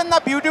 ইম্পর্টেন্ট না,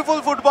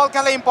 বিউটিফুল ফুটবল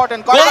খেলা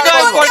ইম্পর্টেন্ট। গোল দেওয়া গোল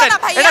দিও ইম্পর্টেন্ট, না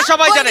ভাইয়া, এটা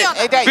সবাই গোল জানে। দিও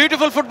না। এটাই।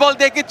 বিউটিফুল ফুটবল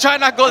দিয়ে কিচ্ছু হয়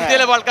না, গোল হ্যাঁ।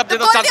 দিলে ওয়ার্ল্ড কাপ তো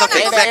জেতার গোল চান্স দিও আছে।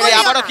 না, Exactly, গোল দিও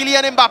আবারও না।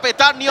 কিলিয়ান এমবাপে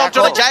তার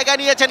নিয়ন্ত্রণে দেখো। জায়গা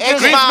নিয়েছেন এই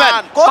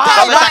গ্রিজমান। কোথায়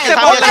পাগল ভাই? লাগছে,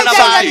 কোথায় বললেন না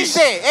জায়গা ভাই।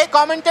 নিছে? এই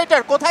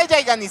কমেন্টেটর কোথায়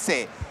জায়গা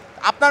নিছে?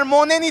 আপনার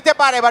মনে নিতে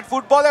পারে, বাট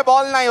ফুটবলে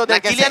বল নাই ওদের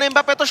কাছে। কিলিয়ান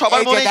এমবাপে তো সবার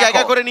এই যে মনে দেখো।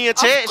 জায়গা করে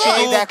নিয়েছে, Of course।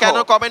 শুধু এই দেখো।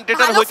 কেন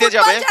কমেন্টেটর ভালো হইতে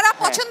ফুটবল যাবে। যারা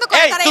পছন্দ করে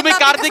এই তারা তুমি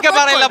এমবাপ্পেকে কার দিকে support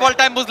বাড়াইলা করবে।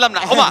 বলটা আমি বুঝলাম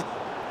না। ওমা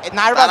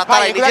নার্ভাস তারা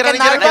ভাই, নিজেরা এগুলোকে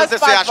নিজেরা নার্ভাস খেলতেছে,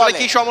 পাস আসলে বলে।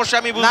 কি সমস্যা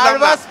আমি বুঝলাম না।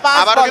 নার্ভাস পাস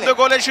আবারও বলে। কিন্তু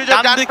গোলের সুযোগ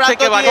ডান ডান দিক প্রান্ত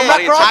থেকে দিয়ে বারবার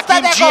মারিয়েছে। ক্রসটা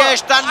হাকিম দেখো।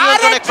 জিএস তার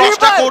নিয়ন্ত্রণে আরে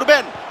ক্রসটা dribble।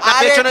 করবেন না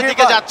আরে পেছনের দিকে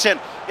dribble। যাচ্ছেন।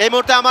 এই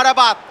মুহূর্তে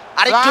আমারাবাদ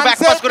আরেকটু ফ্রান্সের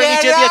ব্যাকপাস করে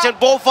নিচে player-রা- দিয়েছেন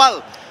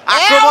বৌফাল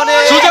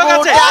আক্রমণে সুযোগ এই আছে।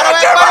 মুহূর্তে আরো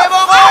একবার এবং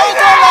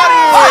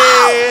গোল!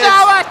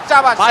 শাবাশ,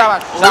 শাবাশ, ভাই,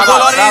 শাবাশ, হুগো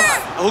শাবাশ, লরিস-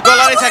 শাবাশ। হুগো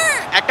লরিস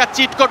একটা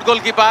চিটকোট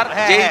গোলকিপার,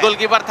 হ্যাঁ, যেই হ্যাঁ।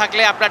 গোলকিপার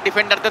থাকলে আপনার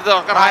ডিফেন্ডারদের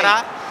দরকার হয়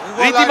না।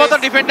 হুগো রীতিমতো লরিস-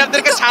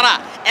 ডিফেন্ডারদেরকে ছাড়া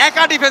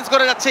একা ডিফেন্স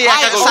করে যাচ্ছে এই একা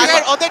ভাই,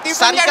 গোলকিপার। ওদের defender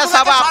সারিকা গুলোকে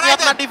সাবা আপনি সরাই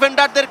আপনার দেন।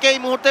 ডিফেন্ডারদেরকে এই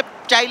মুহূর্তে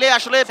চাইলে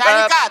আসলে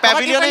সারিকা, তোমার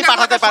প্যাভিলিয়নেই defender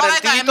পাঠাতে গুলোকে পারেন,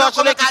 সরাই তিনি দাও, তো এমন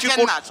আসলে কোনো কিছু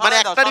কাজের মানে না, সরাই দাও,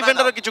 একটা সরাই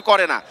ডিফেন্ডারও দাও। কিছু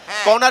করে না।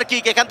 হ্যাঁ। কর্নার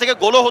কিক এখান থেকে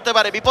গোলও হতে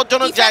পারে,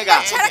 বিপজ্জনক Defender জায়গা।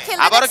 ছাড়া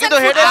খেলতে আবারও দেখছেন কিন্তু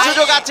হেডের ফুটবল।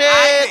 সুযোগ আছে,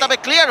 আরে। তবে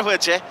ক্লিয়ার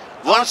হয়েছে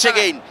ওয়ান্স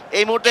এগেইন।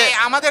 এই মুহূর্তে এই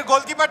আমাদের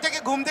গোলকিপার থেকে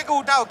ঘুম থেকে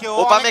উঠাও কেউ, ও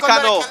অনেকক্ষণ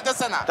ওপামেকানো ধরে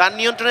খেলতেছে না। তার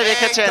নিয়ন্ত্রণে এই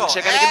রেখেছেন, তো,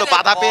 সেখানে কিন্তু আরে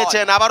বাধা বল।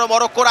 পেয়েছেন। আবারও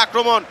মরক্কোর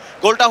আক্রমণ,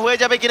 গোলটা হয়ে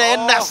যাবে কিনা এন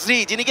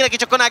নাসরি, যিনি কিনা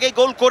কিছুক্ষণ আগেই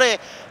গোল করে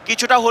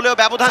কিছুটা হলেও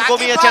ব্যবধান সাকিব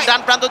কমিয়েছেন। ভাই।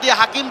 ডান প্রান্ত দিয়ে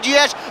হাকিম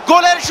জিএস,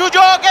 গোলের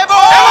সুযোগ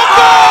এবং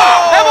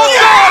এবং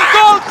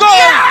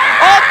গোল!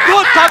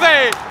 অদ্ভুত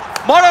ভাবে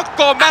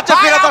মরক্কো ম্যাচে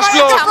ভাই, ফেরত আমার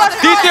আসলো একটা প্রশ্ন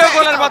দ্বিতীয় আছে।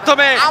 গোলের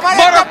মাধ্যমে। আমার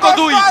একটা মরক্কো প্রশ্ন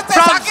 2 আছে,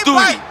 ফ্রান্স সাকিব 2।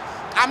 ভাই।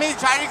 আমি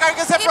শারিকার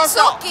কাছে It's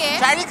প্রশ্ন।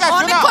 okay। শারিকা শোনো,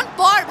 অনেকক্ষণ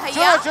পর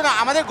ভাইয়া। শোনো, শোনো,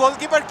 আমাদের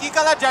গোলকিপার কি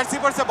কালার জার্সি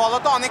পরছে বলো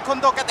তো? অনেকক্ষণ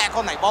তো ওকে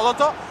দেখো নাই, বলো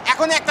তো?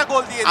 এখনই একটা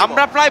গোল দিয়ে দিবো।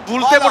 আমরা প্রায়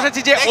ভুলতে বলো,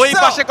 বসেছি যে ওই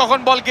দেখছো? পাশে কখন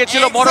বল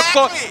গিয়েছিল। মরক্কো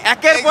Exactly,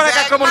 একের পর এক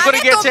exactly। আক্রমণ করে মানে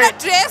গিয়েছে। তোমরা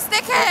ড্রেস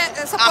দেখে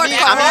সাপোর্ট আমি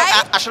করো আমি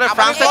right? আসলে আমার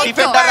ফ্রান্সের এই তো।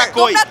 ডিফেন্ডাররা কই?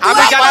 তোমরা আমি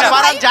দুই জানি ভাই,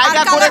 বারবার আর জায়গা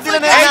করে colourful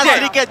দিলেন dress। এন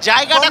নাসরিকে,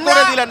 জায়গাটা তোমরা-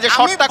 করে দিলেন যে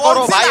আমি শটটা করো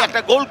ভাই, বলছিলাম,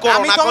 একটা গোল করো,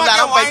 আমি না করলে তোমাকে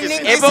আরাম warning পাইতেছি।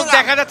 এবং দিছিলাম।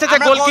 দেখা যাচ্ছে যে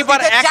আমরা গোলকিপার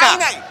গোল দিতে একা, চাই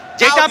নাই,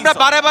 যেটা তাও আমরা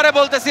দিছো। বারে বারে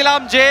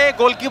বলতেছিলাম যে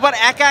গোলকিপার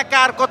একা একা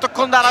আর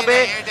কতক্ষণ দাঁড়াবে।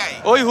 এটাই।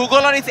 ওই হুগো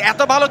লরিস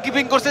এত ভালো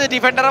কিপিং করছে যে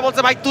ডিফেন্ডাররা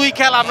বলছে ভাই তুই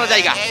খেল, আমরা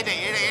জায়গা। এটাই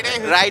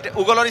রাইট,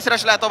 উগোলরিসের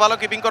আসলে এত ভালো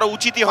কিপিং করা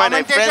উচিতই হয় না।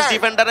 Commentator- ফ্রেঞ্চ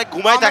ডিফেন্ডারে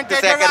ঘুমাই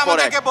থাকতেছে commentator একের পর এক।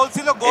 আমাদেরকে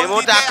বলছিল গোল এই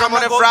মুহূর্তে দিতে, আক্রমণে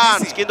আমরা গোল ফ্রান্স,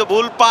 দিছি। কিন্তু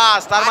ভুল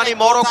পাস, তার মানে আরে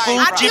মরক্কো কোথায়?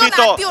 উজ্জীবিত।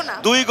 আর দিও না।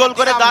 2 গোল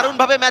করে দিলাম না। দারুণ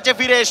ভাবে ম্যাচে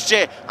ফিরে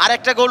এসছে।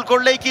 আরেকটা গোল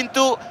করলেই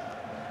কিন্তু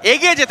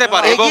এগিয়ে যেতে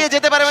পারে, এগিয়ে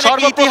যেতে পারে, মানে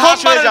কি ইতিহাস হয়ে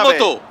সর্বপ্রথমবারের যাবে।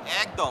 মতো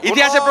একদম।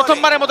 ইতিহাসে ওরে।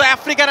 প্রথমবারের মতো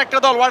আফ্রিকার একটা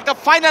দল ওয়ার্ল্ড কাপ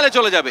ফাইনালে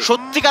চলে যাবে।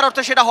 সত্যিকার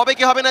অর্থে সেটা হবে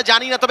কি হবে না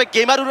জানি না, তবে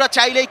গেমারুরা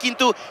চাইলেই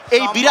কিন্তু এই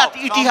সম্ভব, বিরাট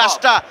সম্ভব।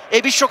 ইতিহাসটা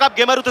এই বিশ্বকাপ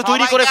গেমারুতে তৈরি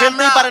করে সবাইকে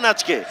ফেলতেই আমরা- পারেন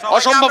আজকে। সবাইকে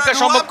অসম্ভবকে আমরা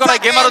সম্ভব করাই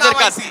রুয়াবসাকে গেমারোদের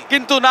কাজ, নামাইছি।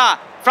 কিন্তু না,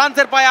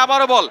 ফ্রান্সের পায়ে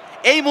আবারও বল।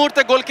 এই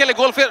মুহূর্তে গোল খেলে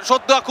গোল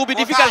শোধ দেওয়া খুবই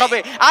ডিফিকাল্ট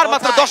হবে। আর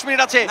মাত্র কোথায়? 10 মিনিট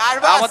আছে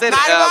Nervous, আমাদের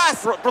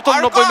nervous। প্রথম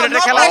অর্ক, 90 মিনিটের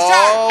no খেলা।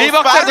 pressure। ডি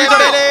বক্সের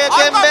ভিতরে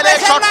দেমবেলে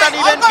শটটা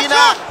নিবেন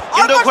কিনা,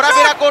 কিন্তু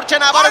ঘোরাফেরা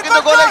করছেন। আবারও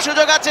কিন্তু গোলের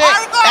সুযোগ আছে।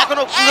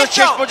 এখনো পুরো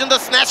শেষ পর্যন্ত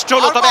স্ন্যাচড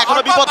হলো, তবে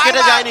এখনো বিপদ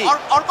কেটে যায়নি।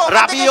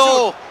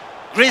 রাবিও,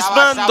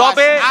 গ্রিজমান,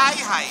 তবে হাই,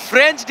 হাই।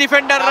 ফ্রেঞ্চ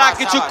ডিফেন্ডাররা শাবাশ,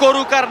 কিছু শাবাশ।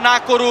 করুক আর না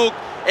করুক,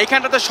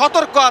 এইখানটাতে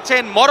সতর্ক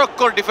আছেন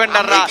মরক্কোর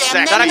ডিফেন্ডাররা, আমরা কি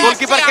এমনি যারা নিয়ে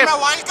গোলকিপারকে আসছি?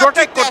 আমরা World Cup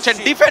প্রোটেক্ট জিততে করছেন,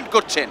 আসছি। ডিফেন্ড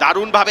করছেন।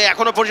 দারুণ ভাবে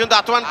এখনো পর্যন্ত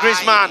আতোয়ান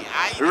গ্রিজমান,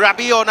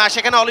 রাবিও না,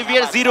 সেখানে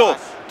অলিভিয়ার জিরো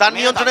তার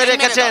নিয়ন্ত্রণে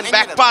রেখেছেন।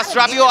 ব্যাক পাস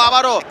রাবিও,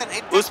 আবারও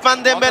উসমান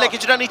দেমবেলে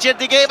কিছুটা নিচের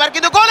দিকে, এবার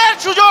কিন্তু গোলের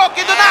সুযোগ,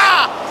 কিন্তু না,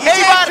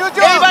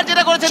 এইবার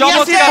যেটা করেছেন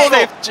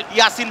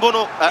ইয়াসিন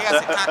বোনো,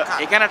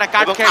 এখানে একটা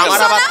কার্ড এবং খেয়ে গেল।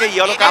 আমারাবাদকে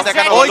ইয়েলো কার্ড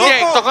দেখানো ওই হলো। যে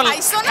তখন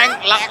পাইছো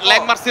না?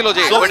 ল্যাগ মারছিল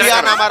যে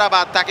সোফিয়ান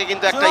আমারাবাদ, তাকে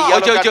কিন্তু একটা শোনো, ইয়েলো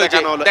ওই কার্ড যে,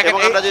 দেখানো হলো। দেখেন,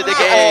 এবং আমরা যদি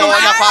দেখি এই-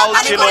 এটা ফাউল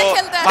মারামারি ছিল, করে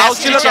খেলতে হবে। ফাউল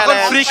ছিল, তখন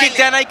challenge। ফ্রি কিক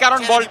দেয় নাই কারণ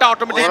বলটা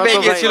অটোমেটিক পেয়ে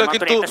গিয়েছিল,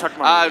 কিন্তু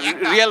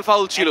রিয়েল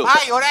ফাউল ছিল।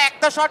 ভাই ওরা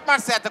একটা শট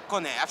মারছে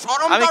এতক্ষণে, আর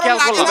শরম আমি টরম খেয়াল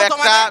লাগে করলাম,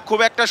 না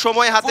খুব একটা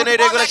সময় হাতে নেই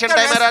ফুটবল রেগুলেশন একটা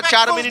টাইমের, আর 4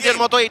 respectful মিনিটের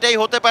game। মতো এটাই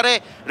হতে পারে।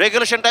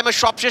 রেগুলেশন টাইমের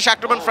সবশেষ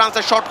আক্রমণ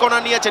ফ্রান্সের শর্ট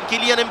কর্নার নিয়েছেন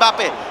কিলিয়ান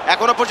এমবাপে।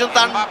 এখনো পর্যন্ত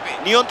তার এমবাপে।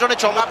 নিয়ন্ত্রণে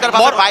চমৎকার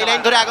ভাবে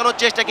বাইলাইন ধরে আগানোর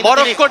চেষ্টা, কিন্তু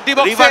মরক্কোর ডি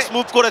বক্সে- রিভার্স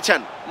মুভ করেছেন।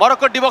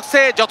 মরক্কোর ডি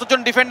বক্সে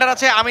যতজন ডিফেন্ডার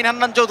আছে, আমিন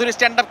হান্নান চৌধুরী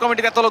স্ট্যান্ড আপ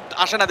কমিটিতে এত লোক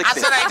আসে না দেখতে।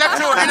 আচ্ছা না, এটা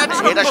true, এটা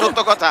true। এটা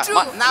সত্য কথা। True।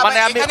 না মানে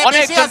ভাই, আমি এখানে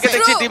অনেক বেশি জনকে আছে।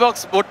 দেখছি True। ডি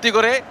বক্স ভর্তি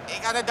করে।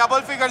 এখানে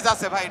ডাবল ফিগারস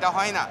আছে ভাই, এটা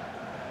হয় না।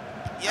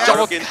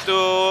 কিন্তু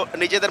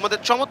নিজেদের মধ্যে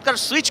চমৎকার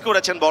সুইচ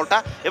করেছেন বলটা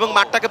এবং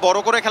মাঠটাকে বড়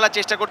করে খেলার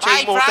চেষ্টা করছে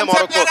এই মুহূর্তে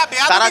মরক্কো।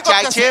 তারা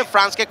চাইছে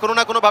ফ্রান্সকে কোনো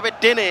না কোনো ভাবে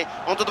টেনে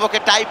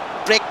অন্ততপক্ষে টাই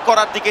ব্রেক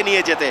করার দিকে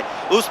নিয়ে যেতে।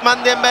 উসমান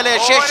দেমবেলে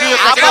শেষ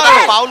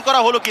ফাউল করা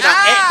হলো কিনা,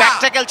 ব্যাক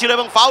ট্যাকল ছিল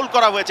এবং ফাউল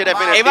করা হয়েছে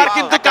ডেফিনেটলি। এবার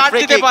কিন্তু কার্ড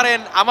দিতে পারেন,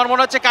 আমার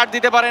মনে হচ্ছে কার্ড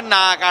দিতে পারেন।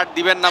 না, কার্ড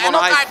দিবেন না, মনে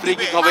হয় ফ্রি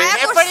কিক হবে।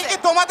 রেফারি কি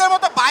তোমাদের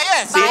মতো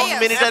বায়াস? 3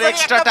 মিনিটের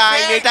এক্সট্রা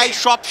টাইম, এটাই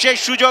সবশেষ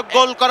সুযোগ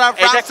গোল করার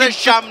ফ্রান্সের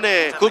সামনে।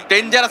 খুব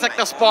ডেঞ্জারাস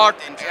একটা স্পট।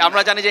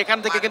 আমরা জানি যে এখান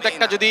থেকে কিন্তু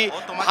একটা যদি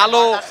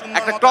ভালো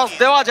একটা ক্রস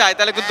দেওয়া যায়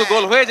তাহলে কিন্তু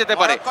গোল হয়ে যেতে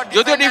পারে,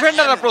 যদিও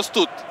ডিফেন্ডাররা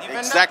প্রস্তুত।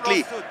 এক্স্যাক্টলি,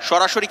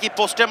 সরাসরি কি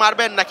পোস্টে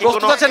মারবেন নাকি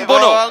কোনো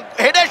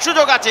হেডের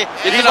সুযোগ আছে?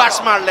 রিভার্স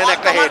মারলেন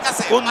একটা হেড,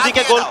 কোন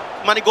দিকে গোল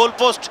মানে গোল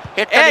পোস্ট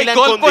হেডটা নিলেন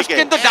কোন দিকে?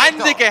 কিন্তু ডাইন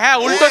দিকে, হ্যাঁ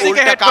উল্টো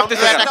দিকে হেড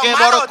করতেছে। এটাকে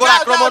মরক্কোর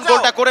আক্রমণ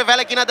গোলটা করে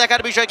ফেলে কিনা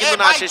দেখার বিষয় কিন্তু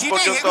না শেষ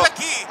পর্যন্ত।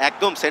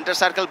 একদম সেন্টার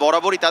সার্কেল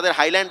বরাবরই তাদের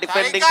হাইল্যান্ড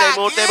ডিফেন্ডিং টাইম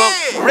মুহূর্তে এবং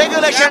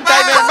রেগুলেশন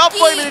টাইমে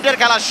 90 মিনিটের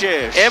খেলা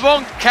শেষ। এবং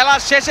খেলা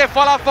শেষে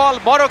ফলাফল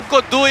মরক্কো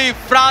 2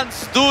 ফ্রান্স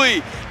 2।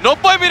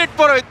 90 মিনিট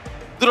পরে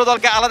দুটো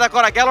দলকে আলাদা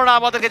করা গেল না,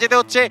 আমাদেরকে যেতে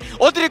হচ্ছে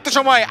অতিরিক্ত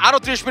সময়। আরো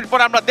 30 মিনিট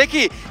পরে আমরা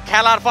দেখি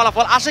খেলার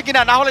ফলাফল আসে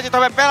কিনা, না হলে যেতে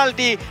হবে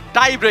penalty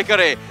tie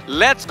ব্রেকারে।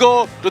 Let's go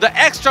to the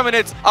extra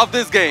minutes of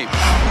this game.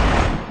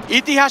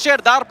 ইতিহাসের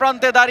দ্বার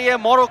প্রান্তে দাঁড়িয়ে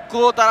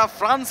মরক্কো তারা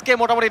ফ্রান্সকে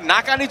মোটামুটি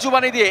নাকানিচু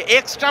বানিয়ে দিয়ে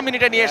এক্সট্রা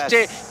মিনিটে নিয়ে এসছে।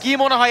 কি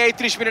মনে হয় এই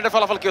 30 মিনিটের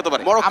ফলাফল কি হতে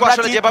পারে? মরক্কো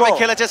আসলে যেভাবে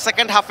খেলেছে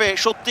সেকেন্ড হাফে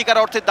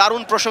সত্যিকার অর্থে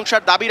দারুণ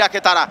প্রশংসার দাবি রাখে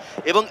তারা,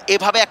 এবং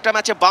এভাবে একটা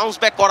ম্যাচে বাউন্স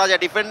ব্যাক করা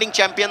যায় ডিফেন্ডিং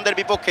চ্যাম্পিয়নদের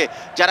বিপক্ষে,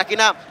 যারা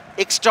কিনা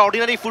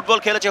এক্সট্রাঅর্ডিনারি ফুটবল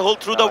খেলেছে whole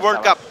through the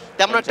world cup.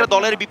 তেমন একটা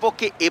দলের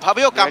বিপক্ষে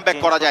এভাবেও কামব্যাক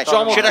করা যায়,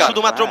 সেটা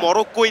শুধুমাত্র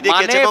মরক্কোই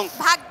দেখেছে। এবং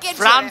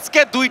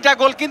ফ্রান্সকে 2টা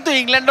গোল কিন্তু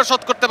ইংল্যান্ডও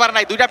শোধ করতে পারে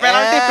নাই, 2টা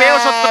পেনাল্টি পেয়েও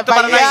শোধ করতে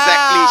পারে নাই।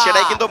 এক্স্যাক্টলি,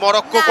 সেটাই কিন্তু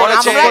মরক্কো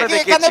করেছে।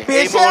 এখানে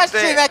বেশি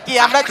আসছে নাকি?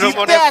 আমরা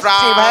জিততে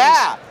আসছি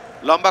ভাইয়া।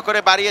 লম্বা করে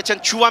বাড়িয়েছেন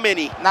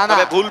চুয়ামেনি,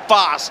 তবে ভুল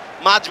পাস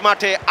মাঝ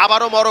মাঠে।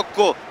 আবারও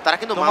মরক্কো, তারা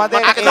কিন্তু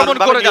আক্রমণ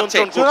করে যাচ্ছে।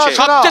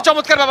 সবচেয়ে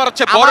চমৎকার ব্যাপার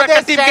হচ্ছে বড়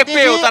একটা টিমকে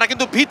পেয়েও তারা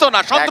কিন্তু ভীত না,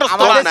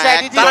 সন্ত্রস্ত না,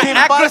 তারা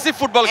অ্যাগ্রেসিভ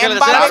ফুটবল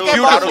খেলেছে।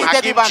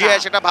 হাকিম জিয়া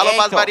সেটা ভালো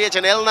পাস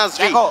বাড়িয়েছেন। এল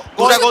নাসরি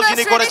দুটো গোল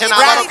যিনি করেছেন।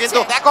 আবারও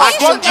কিন্তু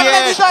হাকিম জিয়া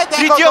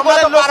তৃতীয়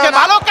গোলের লক্ষ্যে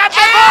ভালো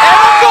কাটে।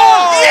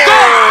 গোল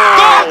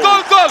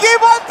গোল গোল! কি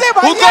বলতে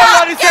ভাই? হুগো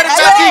লরিসের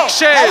ম্যাজিক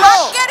শেষ।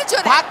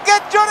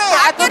 ভাগ্যের জোরে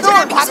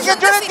ভাগ্যের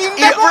জোরে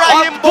তিনটা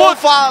ইব্রাহিম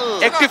বোফাল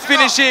একটি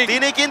ফিনিশিং,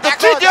 তিনি কিন্তু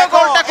তৃতীয়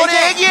গোলটা করে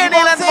এগিয়ে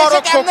নিলেন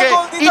মরক্কোকে।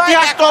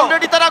 ইতিহাস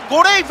অলরেডি তারা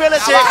গড়েই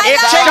ফেলেছে।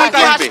 সেই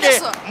ইতিহাসকে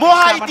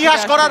মহা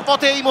ইতিহাস করার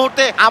পথে এই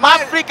মুহূর্তে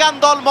আফ্রিকান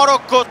দল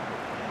মরক্কো।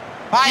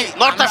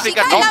 নর্থ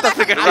আফ্রিকা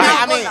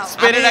আমি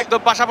স্পেনের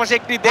একদম পাশাপাশি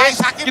একটি দেশ,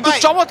 কিন্তু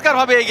চমৎকার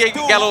ভাবে এগিয়ে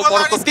গেল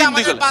মরক্কো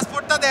 3-2 গোলে।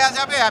 পাসপোর্টটা দেয়া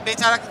যাবে?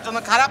 বেচারার জন্য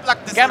খারাপ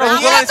লাগতেছে। কেন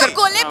হুগো লরিসের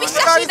গোলে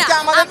বিশ্বাসী না,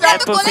 আমরা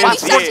তো গোলে বিশ্বাসী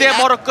পাসপোর্টে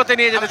মরক্কোতে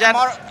নিয়ে যেতে চান?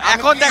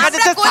 এখন দেখা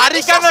যাচ্ছে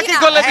সারিকা নাকি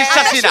গোলে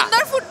বিশ্বাসী না।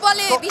 সুন্দর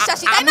ফুটবলে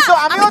বিশ্বাসী, তাই না?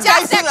 আমিও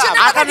চাইছিলাম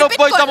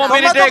 98তম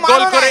মিনিটে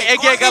গোল করে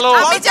এগিয়ে গেল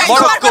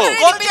মরক্কো।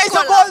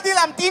 গোল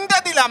দিলাম, তিনটা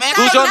দিলাম।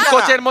 দুজন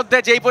কোচের মধ্যে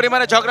যেই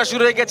পরিমাণে ঝগড়া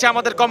শুরু হয়ে গেছে,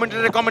 আমাদের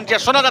কমেন্টারের কমেন্টটা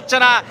শোনা যাচ্ছে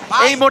না।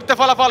 এই মুহূর্তে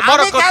ফলাফল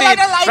মরক্কো 3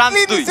 ফ্রান্স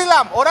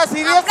 2। ওরা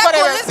সিরিয়াস করে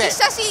ফেলছে,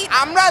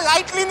 আমরা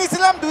লাইটলি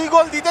নিছিলাম, 2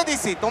 গোল দিতে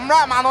দিছি, তোমরা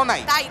মানো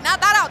নাই। তাই না?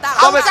 দাঁড়াও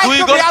তবে 2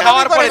 গোল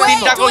খাওয়ার পরে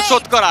 3টা গোল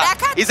শোধ করা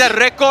is a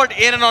record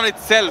in and on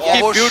itself. কি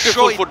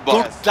বিউটিফুল ফুটবল,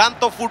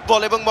 দুর্দান্ত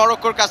ফুটবল। এবং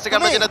মরক্কোর কাছ থেকে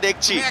আমরা যেটা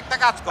দেখছি, তুমি একটা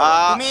কাজ করো,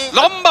 তুমি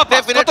লম্বা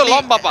পাস, কত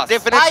লম্বা পাস।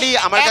 ডেফিনেটলি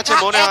আমার কাছে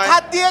মনে হয় এক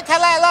হাত দিয়ে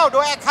খেলা এলাউড,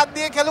 ও এক হাত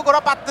দিয়ে খেলুক,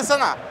 ওরা পারতেছে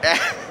না।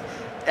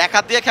 এক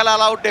হাত দিয়ে খেলা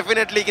অ্যালাউড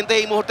ডেফিনেটলি, কিন্তু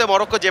এই মুহূর্তে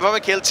মরক্কো যেভাবে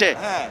খেলছে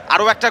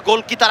আরো একটা গোল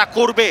কি তারা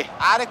করবে?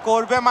 আরে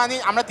করবে মানে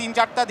আমরা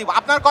 3-4টা দিব।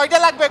 আপনার কয়টা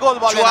লাগবে গোল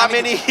বলেন?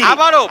 চুয়ামেনি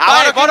আবারও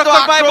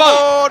মরক্কোর পায় বল,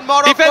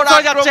 ডিফেন্স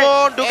হয়ে যাচ্ছে,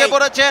 ঢুকে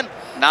পড়েছেন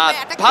না,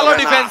 ভালো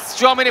ডিফেন্স।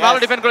 চুয়ামেনি ভালো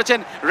ডিফেন্ড করেছেন।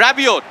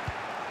 রাবিওট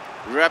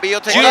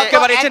থেকে জিরোকে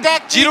বাড়িয়েছেন,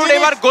 জিরো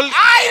এবার গোল।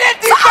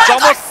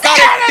 চমৎকার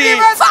একটি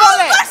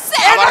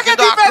আবার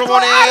কিন্তু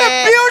আক্রমণে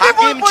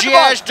হাকিম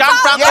জিয়েশ ডান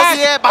প্রান্ত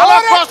দিয়ে ভালো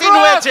ক্রসিং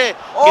হয়েছে,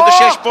 কিন্তু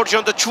শেষ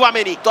পর্যন্ত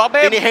চুয়ামেনি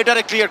তিনি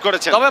হেডারে ক্লিয়ার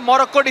করেছেন। তবে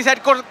মরক্কো ডিসাইড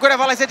করে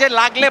ফেলেছে যে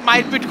লাগলে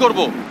মারপিট করব,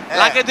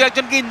 লাগলে দুই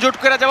একজনকে ইনজুর্ড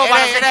করে যাব,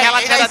 বাংলাদেশের খেলা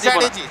ছেড়ে দিব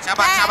না।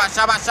 শাবাশ শাবাশ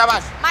শাবাশ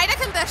শাবাশ, মাইরা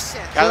খেলতে আসছে।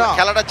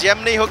 খেলাটা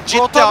যেমনি হোক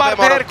জিততে হবে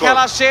মরক্কো।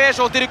 খেলা শেষ,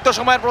 অতিরিক্ত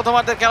সময়ের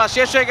প্রথমার্ধের খেলা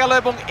শেষ হয়ে গেল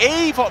এবং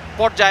এই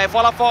পর্যায়ে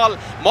ফলাফল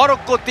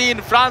মরক্কো 3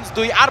 ফ্রান্স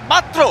 2। আর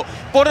মাত্র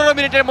 15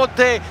 মিনিটের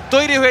মধ্যে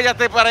তৈরি হয়ে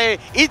যেতে পারে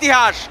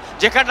ইতিহাস,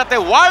 যেখানটাতে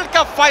ওয়ার্ল্ড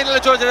কাপ ফাইনালে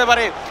চলে যেতে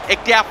পারে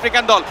একটি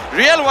আফ্রিকান দল।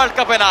 রিয়েল ওয়ার্ল্ড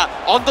কাপে না,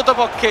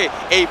 অন্ততপক্ষে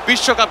এই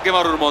বিশ্বকাপ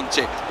গেমারুর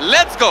মঞ্চে।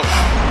 Let's go.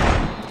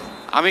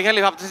 আমি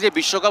খালি ভাবতেছি যে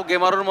বিশ্বকাপ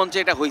গেমারুর মঞ্চে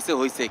এটা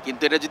হইছে,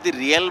 কিন্তু এটা যদি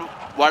রিয়েল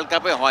ওয়ার্ল্ড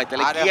কাপে হয়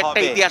তাহলে কি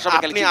একটা ইতিহাস হবে।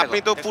 আপনি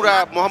তো পুরা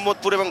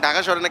মোহাম্মদপুর এবং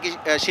ঢাকা শহরে নাকি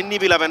সিন্নি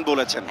বিলাবেন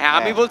বলেছেন। হ্যাঁ,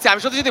 আমি বলছি,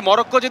 আমি শুধু যদি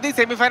মরক্কো যদি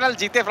সেমিফাইনাল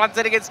জিতে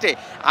ফ্রান্সের এগেইনস্টে,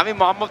 আমি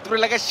মোহাম্মদপুর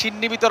এলাকায়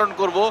সিন্নি বিতরণ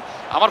করব।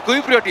 আমার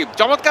খুবই প্রিয় টিম,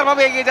 চমৎকার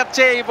ভাবে এগিয়ে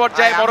যাচ্ছে এই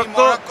পর্যায়ে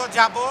মরক্কো।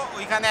 যাব,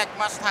 ওইখানে 1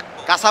 মাস থাকবো।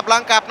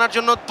 কাসাব্লাঙ্কা আপনার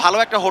জন্য ভালো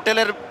একটা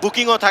হোটেলের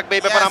বুকিংও থাকবে,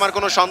 এই ব্যাপারে আমার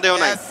কোনো সন্দেহ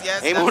নাই।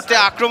 এই মুহূর্তে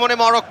আক্রমণে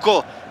মরক্কো,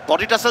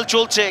 বডি টাসেল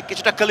চলছে,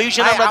 কিছুটা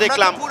কলিশন আমরা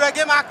দেখলাম।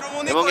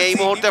 এবং এই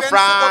মুহূর্তে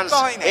ফ্রান্স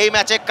এই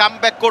ম্যাচে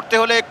কামব্যাক করতে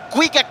হলে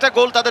কুইক একটা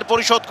গোল তাদের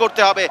পরিশোধ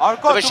করতে হবে।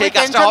 তবে সেই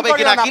কাজটা হবে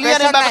কিনা,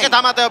 কিলিয়ান এমবাপ্পেকে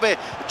থামাতে হবে।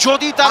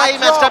 যদি তারা এই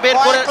ম্যাচটা বের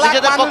করে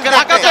নিজেদের পক্ষে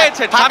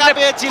রাখতে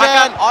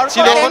পেয়েছিলেন,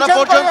 ছিল এখনো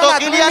পর্যন্ত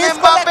কিলিয়ান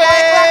এমবাপ্পে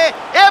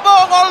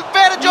এবং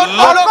অল্পের জন্য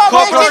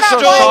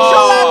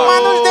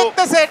মানুষ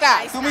দেখতেছে এটা,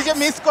 তুমি যে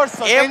মিস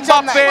করছো।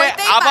 এমবাপ্পে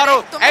আবারও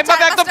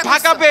এমবাপ্পে একদম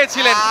ফাঁকা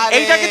পেয়েছিলেন,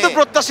 এইটা কিন্তু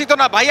প্রত্যাশিত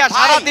না ভাইয়া।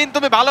 সারা দিন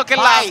তুমি ভালো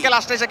খেললা, আজকে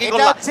লাস্টে এসে কি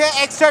করলা? এটা হচ্ছে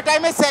এক্সট্রা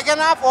টাইমে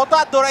সেকেন্ড হাফ, ও তো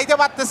আর দৌড়াইতে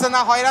পারতেছে না,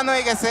 হয়রান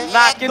হয়ে গেছে।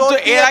 না কিন্তু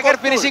এর আগের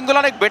ফিনিশিং গুলো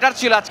অনেক বেটার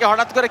ছিল, আজকে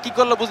হঠাৎ করে কি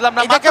করলো বুঝলাম না।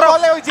 এটাকে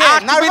বলে ওই যে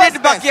 8 মিনিট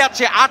বাকি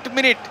আছে, 8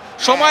 মিনিট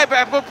সময়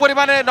ব্যাপক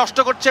পরিমাণে নষ্ট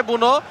করছে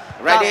বুনো।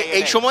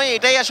 এই সময়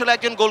এটাই আসলে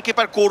একজন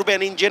গোলকিপার করবেন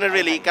ইন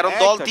জেনারেলি, কারণ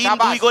দল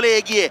 3-2 গোলে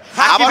এগিয়ে।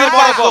 আবার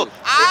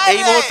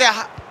এই মুহূর্তে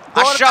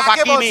আশরাফ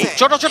হাকিমি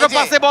ছোট ছোট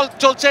পাসে বল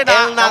চলছে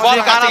না, বল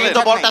কাছে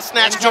কিন্তু বলটা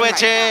স্ন্যাচ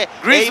হয়েছে।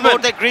 এই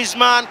মুহূর্তে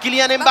গ্রিজমান,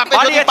 কিলিয়ান এমবাপ্পে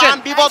যদি পান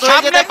বিপদ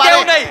হয়ে যেতে পারে,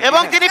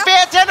 এবং তিনি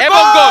পেয়েছেন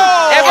এবং গোল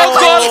এবং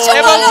গোল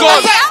এবং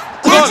গোল।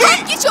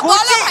 কিছু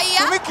বলো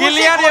ভাইয়া।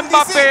 কিলিয়ান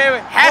এমবাপ্পে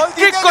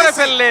হ্যাটট্রিক করে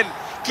ফেললেন।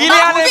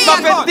 Kylian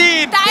Mbappe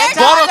 3,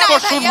 Morocco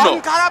 0।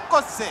 খারাপ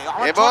করছে।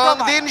 এবং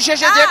দিন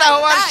শেষে যেটা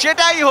হওয়ার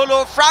সেটাই হলো,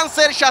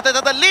 ফ্রান্সের সাথে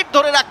তাদের লিড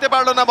ধরে রাখতে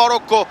পারলো না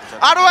মরক্কো।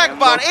 আরো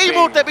একবার এই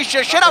মুহূর্তে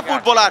বিশ্বের সেরা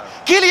ফুটবলার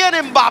কিলিয়ান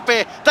এমবাপ্পে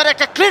তার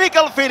একটা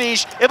ক্লিনিক্যাল ফিনিশ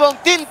এবং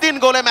 3-3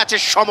 গোলে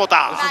ম্যাচের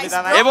সমতা।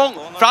 এবং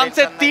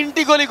ফ্রান্সের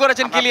 3টি গোলই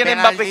করেছেন কিলিয়ান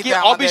এমবাপ্পে, কি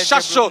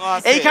অবিশ্বাস্য।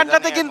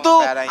 এইখানটাতে কিন্তু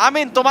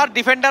আমিন তোমার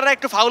ডিফেন্ডাররা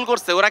একটু ফাউল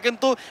করছে, ওরা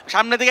কিন্তু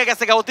সামনে দিকে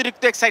গেছে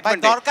অতিরিক্ত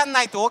এক্সাইটমেন্ট। দরকার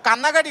নাই তো, ও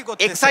কান্নাকাটি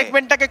করতেছে।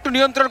 এক্সাইটমেন্টটাকে একটু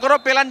নিয়ন্ত্রণ করো,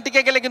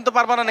 পেনাল্টিকে গেলে কিন্তু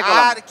পারবা না।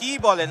 আর কি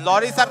বলেন,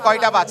 লরিস আর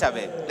কয়টা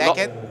বাঁচাবে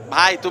দেখেন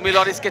ভাই। তুমি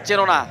লরিসকে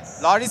চেনো না?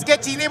 লরিসকে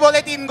চিনি বলে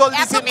 3 গোল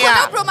দিছে মিয়া,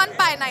 এত প্রমাণ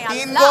পায় নাই।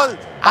 3 গোল।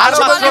 আর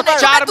মাত্র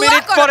 4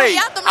 মিনিট পরেই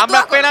আমরা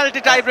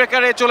পেনাল্টি টাই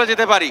ব্রেকারে চলে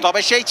যেতে পারি। তবে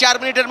সেই 4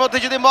 মিনিটের মধ্যে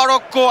যদি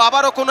মরক্কো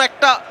আবারও কোনো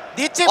একটা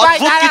দিচ্ছি ভাই,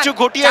 অদ্ভুত কিছু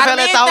ঘটিয়ে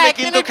ফেলে, তাহলে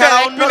কিন্তু খেলা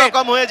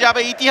অন্যরকম হয়ে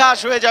যাবে, ইতিহাস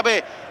হয়ে যাবে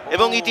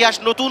এবং ইতিহাস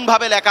নতুন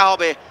ভাবে লেখা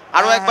হবে।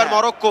 আরো একবার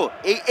মরক্কো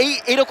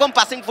এইরকম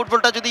পাসিং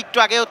ফুটবলটা যদি একটু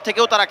আগে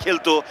থেকেও তারা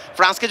খেলতো,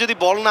 ফ্রান্সকে যদি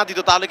বল না দিত,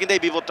 তাহলে কিন্তু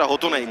এই বিপদটা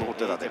হতো না এই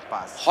মুহূর্তে তাদের।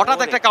 হঠাৎ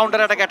একটা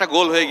কাউন্টার অ্যাটাকে একটা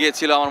গোল হয়ে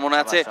গিয়েছিল আমার মনে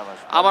আছে।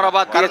 আমার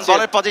আবার কারণ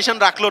বলের পজিশন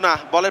রাখলো না,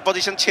 বলের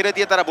পজিশন ছেড়ে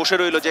দিয়ে তারা বসে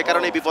রইলো, যে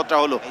কারণে এই বিপদটা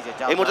হলো।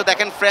 এই মুহূর্তে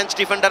দেখেন ফ্রেঞ্চ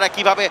ডিফেন্ডাররা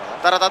কিভাবে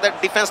তারা তাদের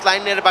ডিফেন্স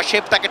লাইনের বা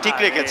শেপটাকে ঠিক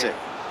রেখেছে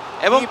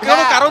এবং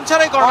কোনো কারণ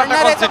ছাড়াই কর্নারটা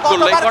কনসিড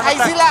করলো। এই কর্নারটা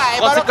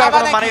কনসিড করার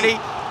কোনো মানে নেই।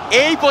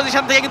 এই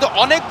পজিশন থেকে কিন্তু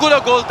অনেকগুলো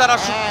গোল তারা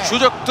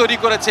সুযোগ তৈরি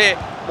করেছে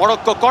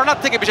মরক্কো, কর্নার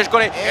থেকে বিশেষ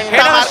করে।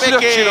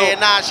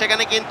 না,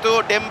 সেখানে কিন্তু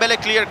ডেম্বেলে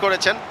ক্লিয়ার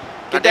করেছেন,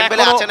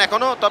 ডেম্বেলে আছেন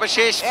এখনো, তবে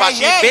শেষ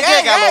পাশে বেজে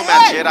গেল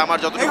ম্যাচের আমার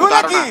যতটুকু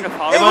ধারণা।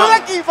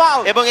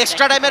 এবং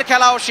এক্সট্রা টাইমের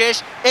খেলাও শেষ।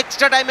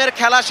 এক্সট্রা টাইমের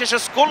খেলা শেষে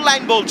স্কোর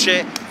লাইন বলছে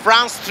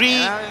ফ্রান্স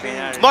 3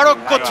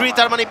 মরক্কো 3,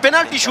 তার মানে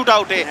পেনাল্টি শুট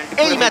আউটে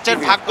এই ম্যাচের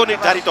ভাগ্য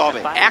নির্ধারিত হবে।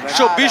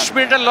 120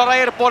 মিনিটের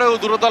লড়াইয়ের পরেও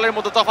দুটো দলের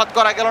মধ্যে তফাৎ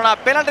করা গেল না।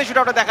 পেনাল্টি শুট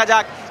আউটে দেখা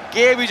যাক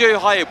কে বিজয়ী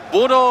হয়,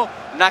 বোনো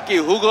নাকি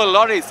Hugo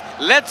Lloris.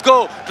 Let's go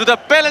to the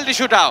penalty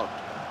shoot out.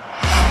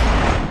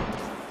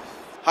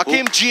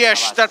 Hakim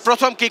GS তার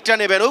প্রথম কিকটা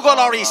নেবেন। হুগো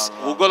লরিস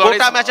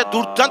গোটা ম্যাচে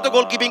দুর্দান্ত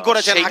গোলকিপিং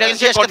করেছেন, হাকিম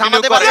জিএসকে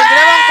থামাতে পারবেন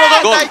এবং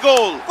প্রথমটাই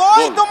গোল।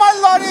 কই তোমার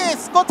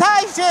লরিস,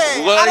 কোথায় সে?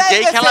 হুগো লরিস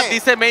যেই খেলা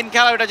দিছে মেইন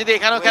খেলা, ওটা যদি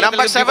এখানেও খেলে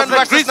নাম্বার 7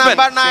 ভার্সেস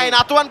নাম্বার 9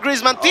 আতওয়ান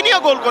গ্রিজমান, তিনিও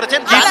গোল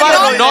করেছেন।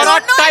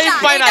 নট টাইম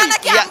পাই নাই।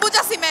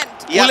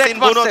 ইয়াসিন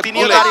বুনো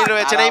তিনিও দাঁড়িয়ে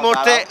রয়েছেন এই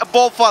মুহূর্তে।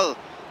 বোফাল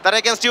তার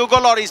এগেইনস্ট হুগো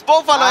লরিস,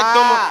 বোফাল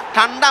একদম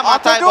ঠান্ডা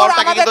মাথায়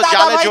বলটাকে কিন্তু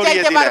জালে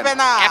জড়িয়ে দিলেন।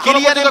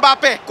 কিলিয়ান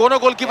এমবাপ্পে কোন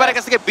গোলকিপারের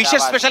কাছ থেকে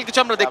বিশেষ স্পেশাল কিছু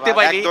আমরা দেখতে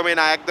পাইনি। একদমই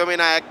না, একদমই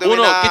না, একদমই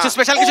না। কিছু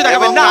স্পেশাল কিছু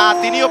দেখাবেন না,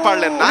 তিনিও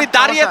পারলেন না। উনি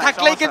দাঁড়িয়ে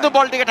থাকলেই কিন্তু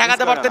বলটিকে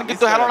ঠেকাতে পারতেন,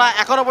 কিন্তু হলো না।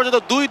 এখনো পর্যন্ত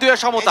 2-2 এর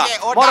সমতা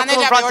মরক্কো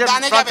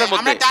ফ্রান্সের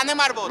মধ্যে।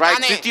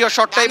 রাইট, তৃতীয়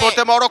শটটাই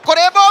মধ্যে মরক্কোর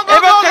এবং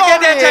ঠেকিয়ে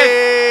দিয়েছেন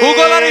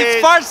Hugo Lloris.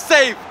 First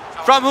save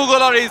from Hugo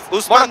Lloris।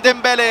 Usman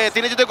দেমবেলে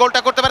তিনি যদি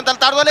গোলটা করতে পারেন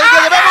তাহলে তার দলে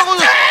এগিয়ে যাবে এবং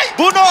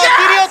বুনো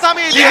তিনিও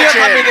থামিয়ে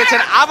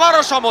দিয়েছেন।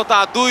 আবারও সমতা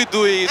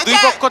 2-2, দুই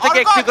পক্ষ থেকে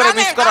একটি করে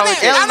মিস করা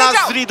হয়েছে। এল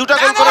নাসরি দুটো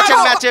গোল করেছেন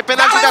ম্যাচে,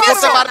 পেনাল্টিটা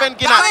করতে পারবেন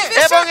কিনা,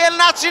 এবং এল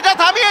নাসরিটা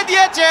থামিয়ে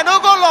দিয়েছেন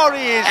হুগো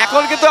লরিস।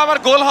 এখন কিন্তু আমার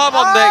গোল হওয়া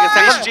বন্ধ হয়ে গেছে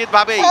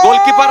নিশ্চিতভাবেই।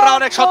 গোলকিপাররা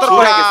অনেক সতর্ক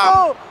হয়ে গেছে।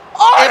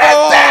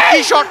 কি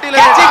শট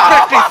নিলেন,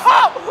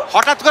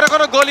 হঠাৎ করে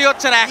কোনো গোলই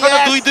হচ্ছে না। এখনো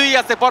 2-2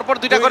 আছে, পরপর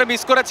দুইটা করে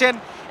মিস করেছেন।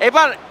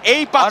 এবার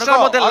এই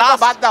পাঁচটার মধ্যে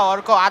লাস্ট বাদ দাও,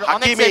 অর্ক আর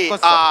অনেক সেভ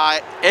করছে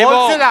এবং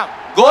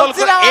গোল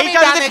এইটা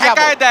যদি জানে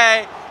ঠেকায় দেয়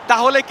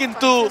তাহলে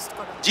কিন্তু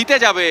জিতে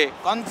যাবে।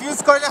 কনফিউজ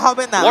করলে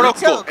হবে না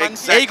মরক্কো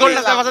এই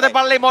গোলটা বাঁচাতে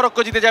পারলেই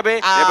মরক্কো জিতে যাবে।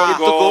 এবং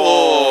কিন্তু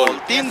গোল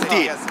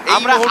 3-3।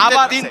 আমরা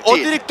আবার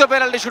অতিরিক্ত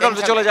পেনাল্টি শুট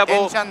আউটে চলে যাব।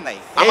 টেনশন নাই,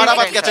 আমার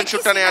আবার গেছেন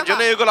শুটটা নেয়ার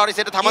জন্য। হুগো লরিস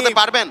এটা থামাতে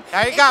পারবেন?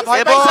 জায়গা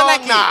ভয় পাইছে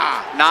নাকি?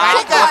 না,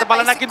 থামাতে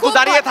পারলেন না, কিন্তু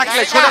দাঁড়িয়ে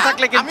থাকলে সোজা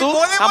থাকলে কিন্তু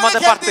থামাতে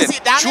পারতেন।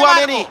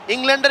 চুয়ামেনি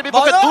ইংল্যান্ডের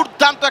বিপক্ষে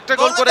দুর্দান্ত একটা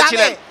গোল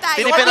করেছিলেন,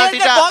 তিনি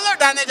পেনাল্টিটা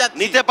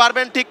নিতে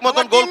পারবেন, ঠিক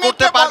মতন গোল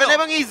করতে পারবেন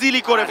এবং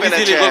ইজিলি করে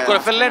ফেলেছেন। ইজিলি গোল করে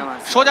ফেললেন,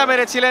 সোজা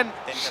মেরেছিলেন,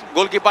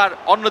 গোলকিপার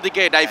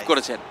অন্যদিকে ডাইভ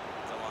করেছেন।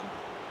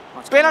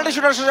 পেনাল্টি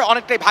শুট আসলে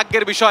অনেকটাই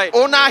ভাগ্যের বিষয়।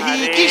 ও নাহি,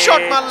 কি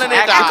শট মারলেন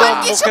এটা! একদম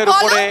মুখের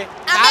উপরে।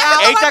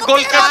 এইটা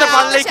গোল করতে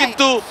পারলেই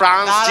কিন্তু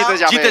ফ্রান্স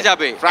জিতে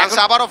যাবে। ফ্রান্স এখন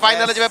আবারও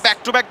ফাইনালে যাবে, ব্যাক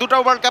টু ব্যাক দুটো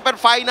ওয়ার্ল্ড কাপের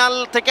ফাইনাল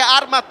থেকে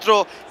আর মাত্র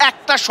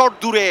একটা শট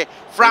দূরে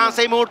ফ্রান্স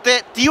এই মুহূর্তে।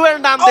 থিও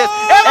হার্নান্দেজ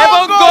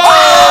এবং গোল!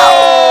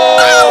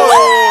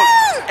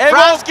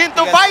 ফ্রান্স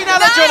কিন্তু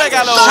ফাইনালে চলে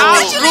গেল।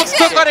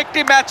 শ্বাসরুদ্ধকর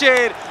একটি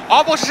ম্যাচের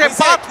অবশেষে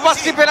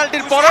 5টি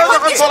পেনাল্টির পরেও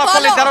যখন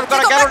ফলাফল নির্ধারণ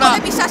করা গেল না,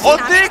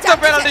 অতিরিক্ত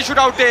পেনাল্টি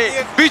শুটআউটে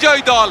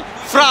বিজয়ী দল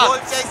ফ্রান্স।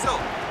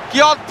 কি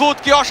অদ্ভুত,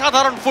 কি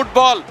অসাধারণ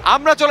ফুটবল।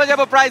 আমরা চলে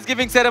যাব prize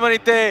giving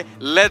সেরেমনিতে।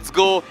 Let's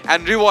go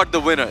and reward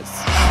the winners.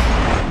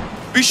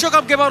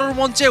 বিশ্বকাপ গেমারোর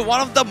মঞ্চে one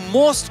of the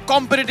most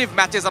competitive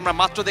matches আমরা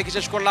মাত্র দেখে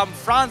শেষ করলাম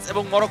ফ্রান্স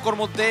এবং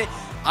মরক্কোর মধ্যে।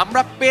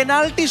 আমরা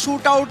পেনাল্টি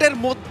শুট আউটের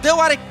মধ্যেও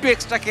আর একটু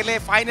এক্সট্রা খেলে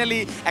ফাইনালি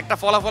একটা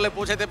ফলাফলে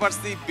পৌঁছাতে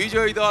পারছি,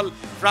 বিজয়ী দল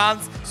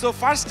ফ্রান্স। সো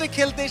ফার্স্টে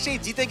খেলতে সেই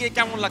জিতে গিয়ে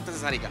কেমন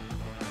লাগতেছে সারিকা?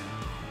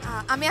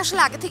 আমি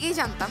আসলে আগে থেকেই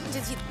জানতাম যে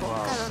জিতবো,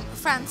 কারণ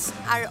ফ্রান্স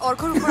আর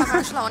অর্ঘর উপর আমার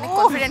আসলে অনেক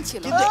কনফিডেন্স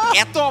ছিল। কিন্তু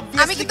এত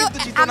আমি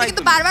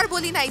কিন্তু বারবার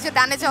বলি নাই যে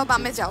ডানে যাও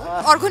বামে যাও,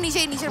 অর্ঘ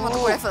নিজেই নিজের মতো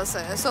করে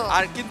ফেলছে। সো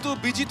আর কিন্তু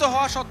বিজিত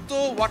হওয়া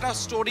সত্ত্বেও what a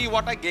story,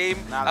 what a game,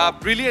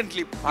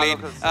 brilliantly played.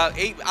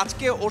 এই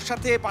আজকে ওর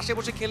সাথে পাশে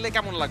বসে খেললে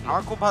কেমন লাগলো?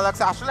 আমার খুব ভালো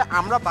লাগছে। আসলে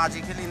আমরা বাজে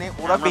খেলি নেই,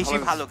 ওরা বেশি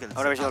ভালো খেলছে।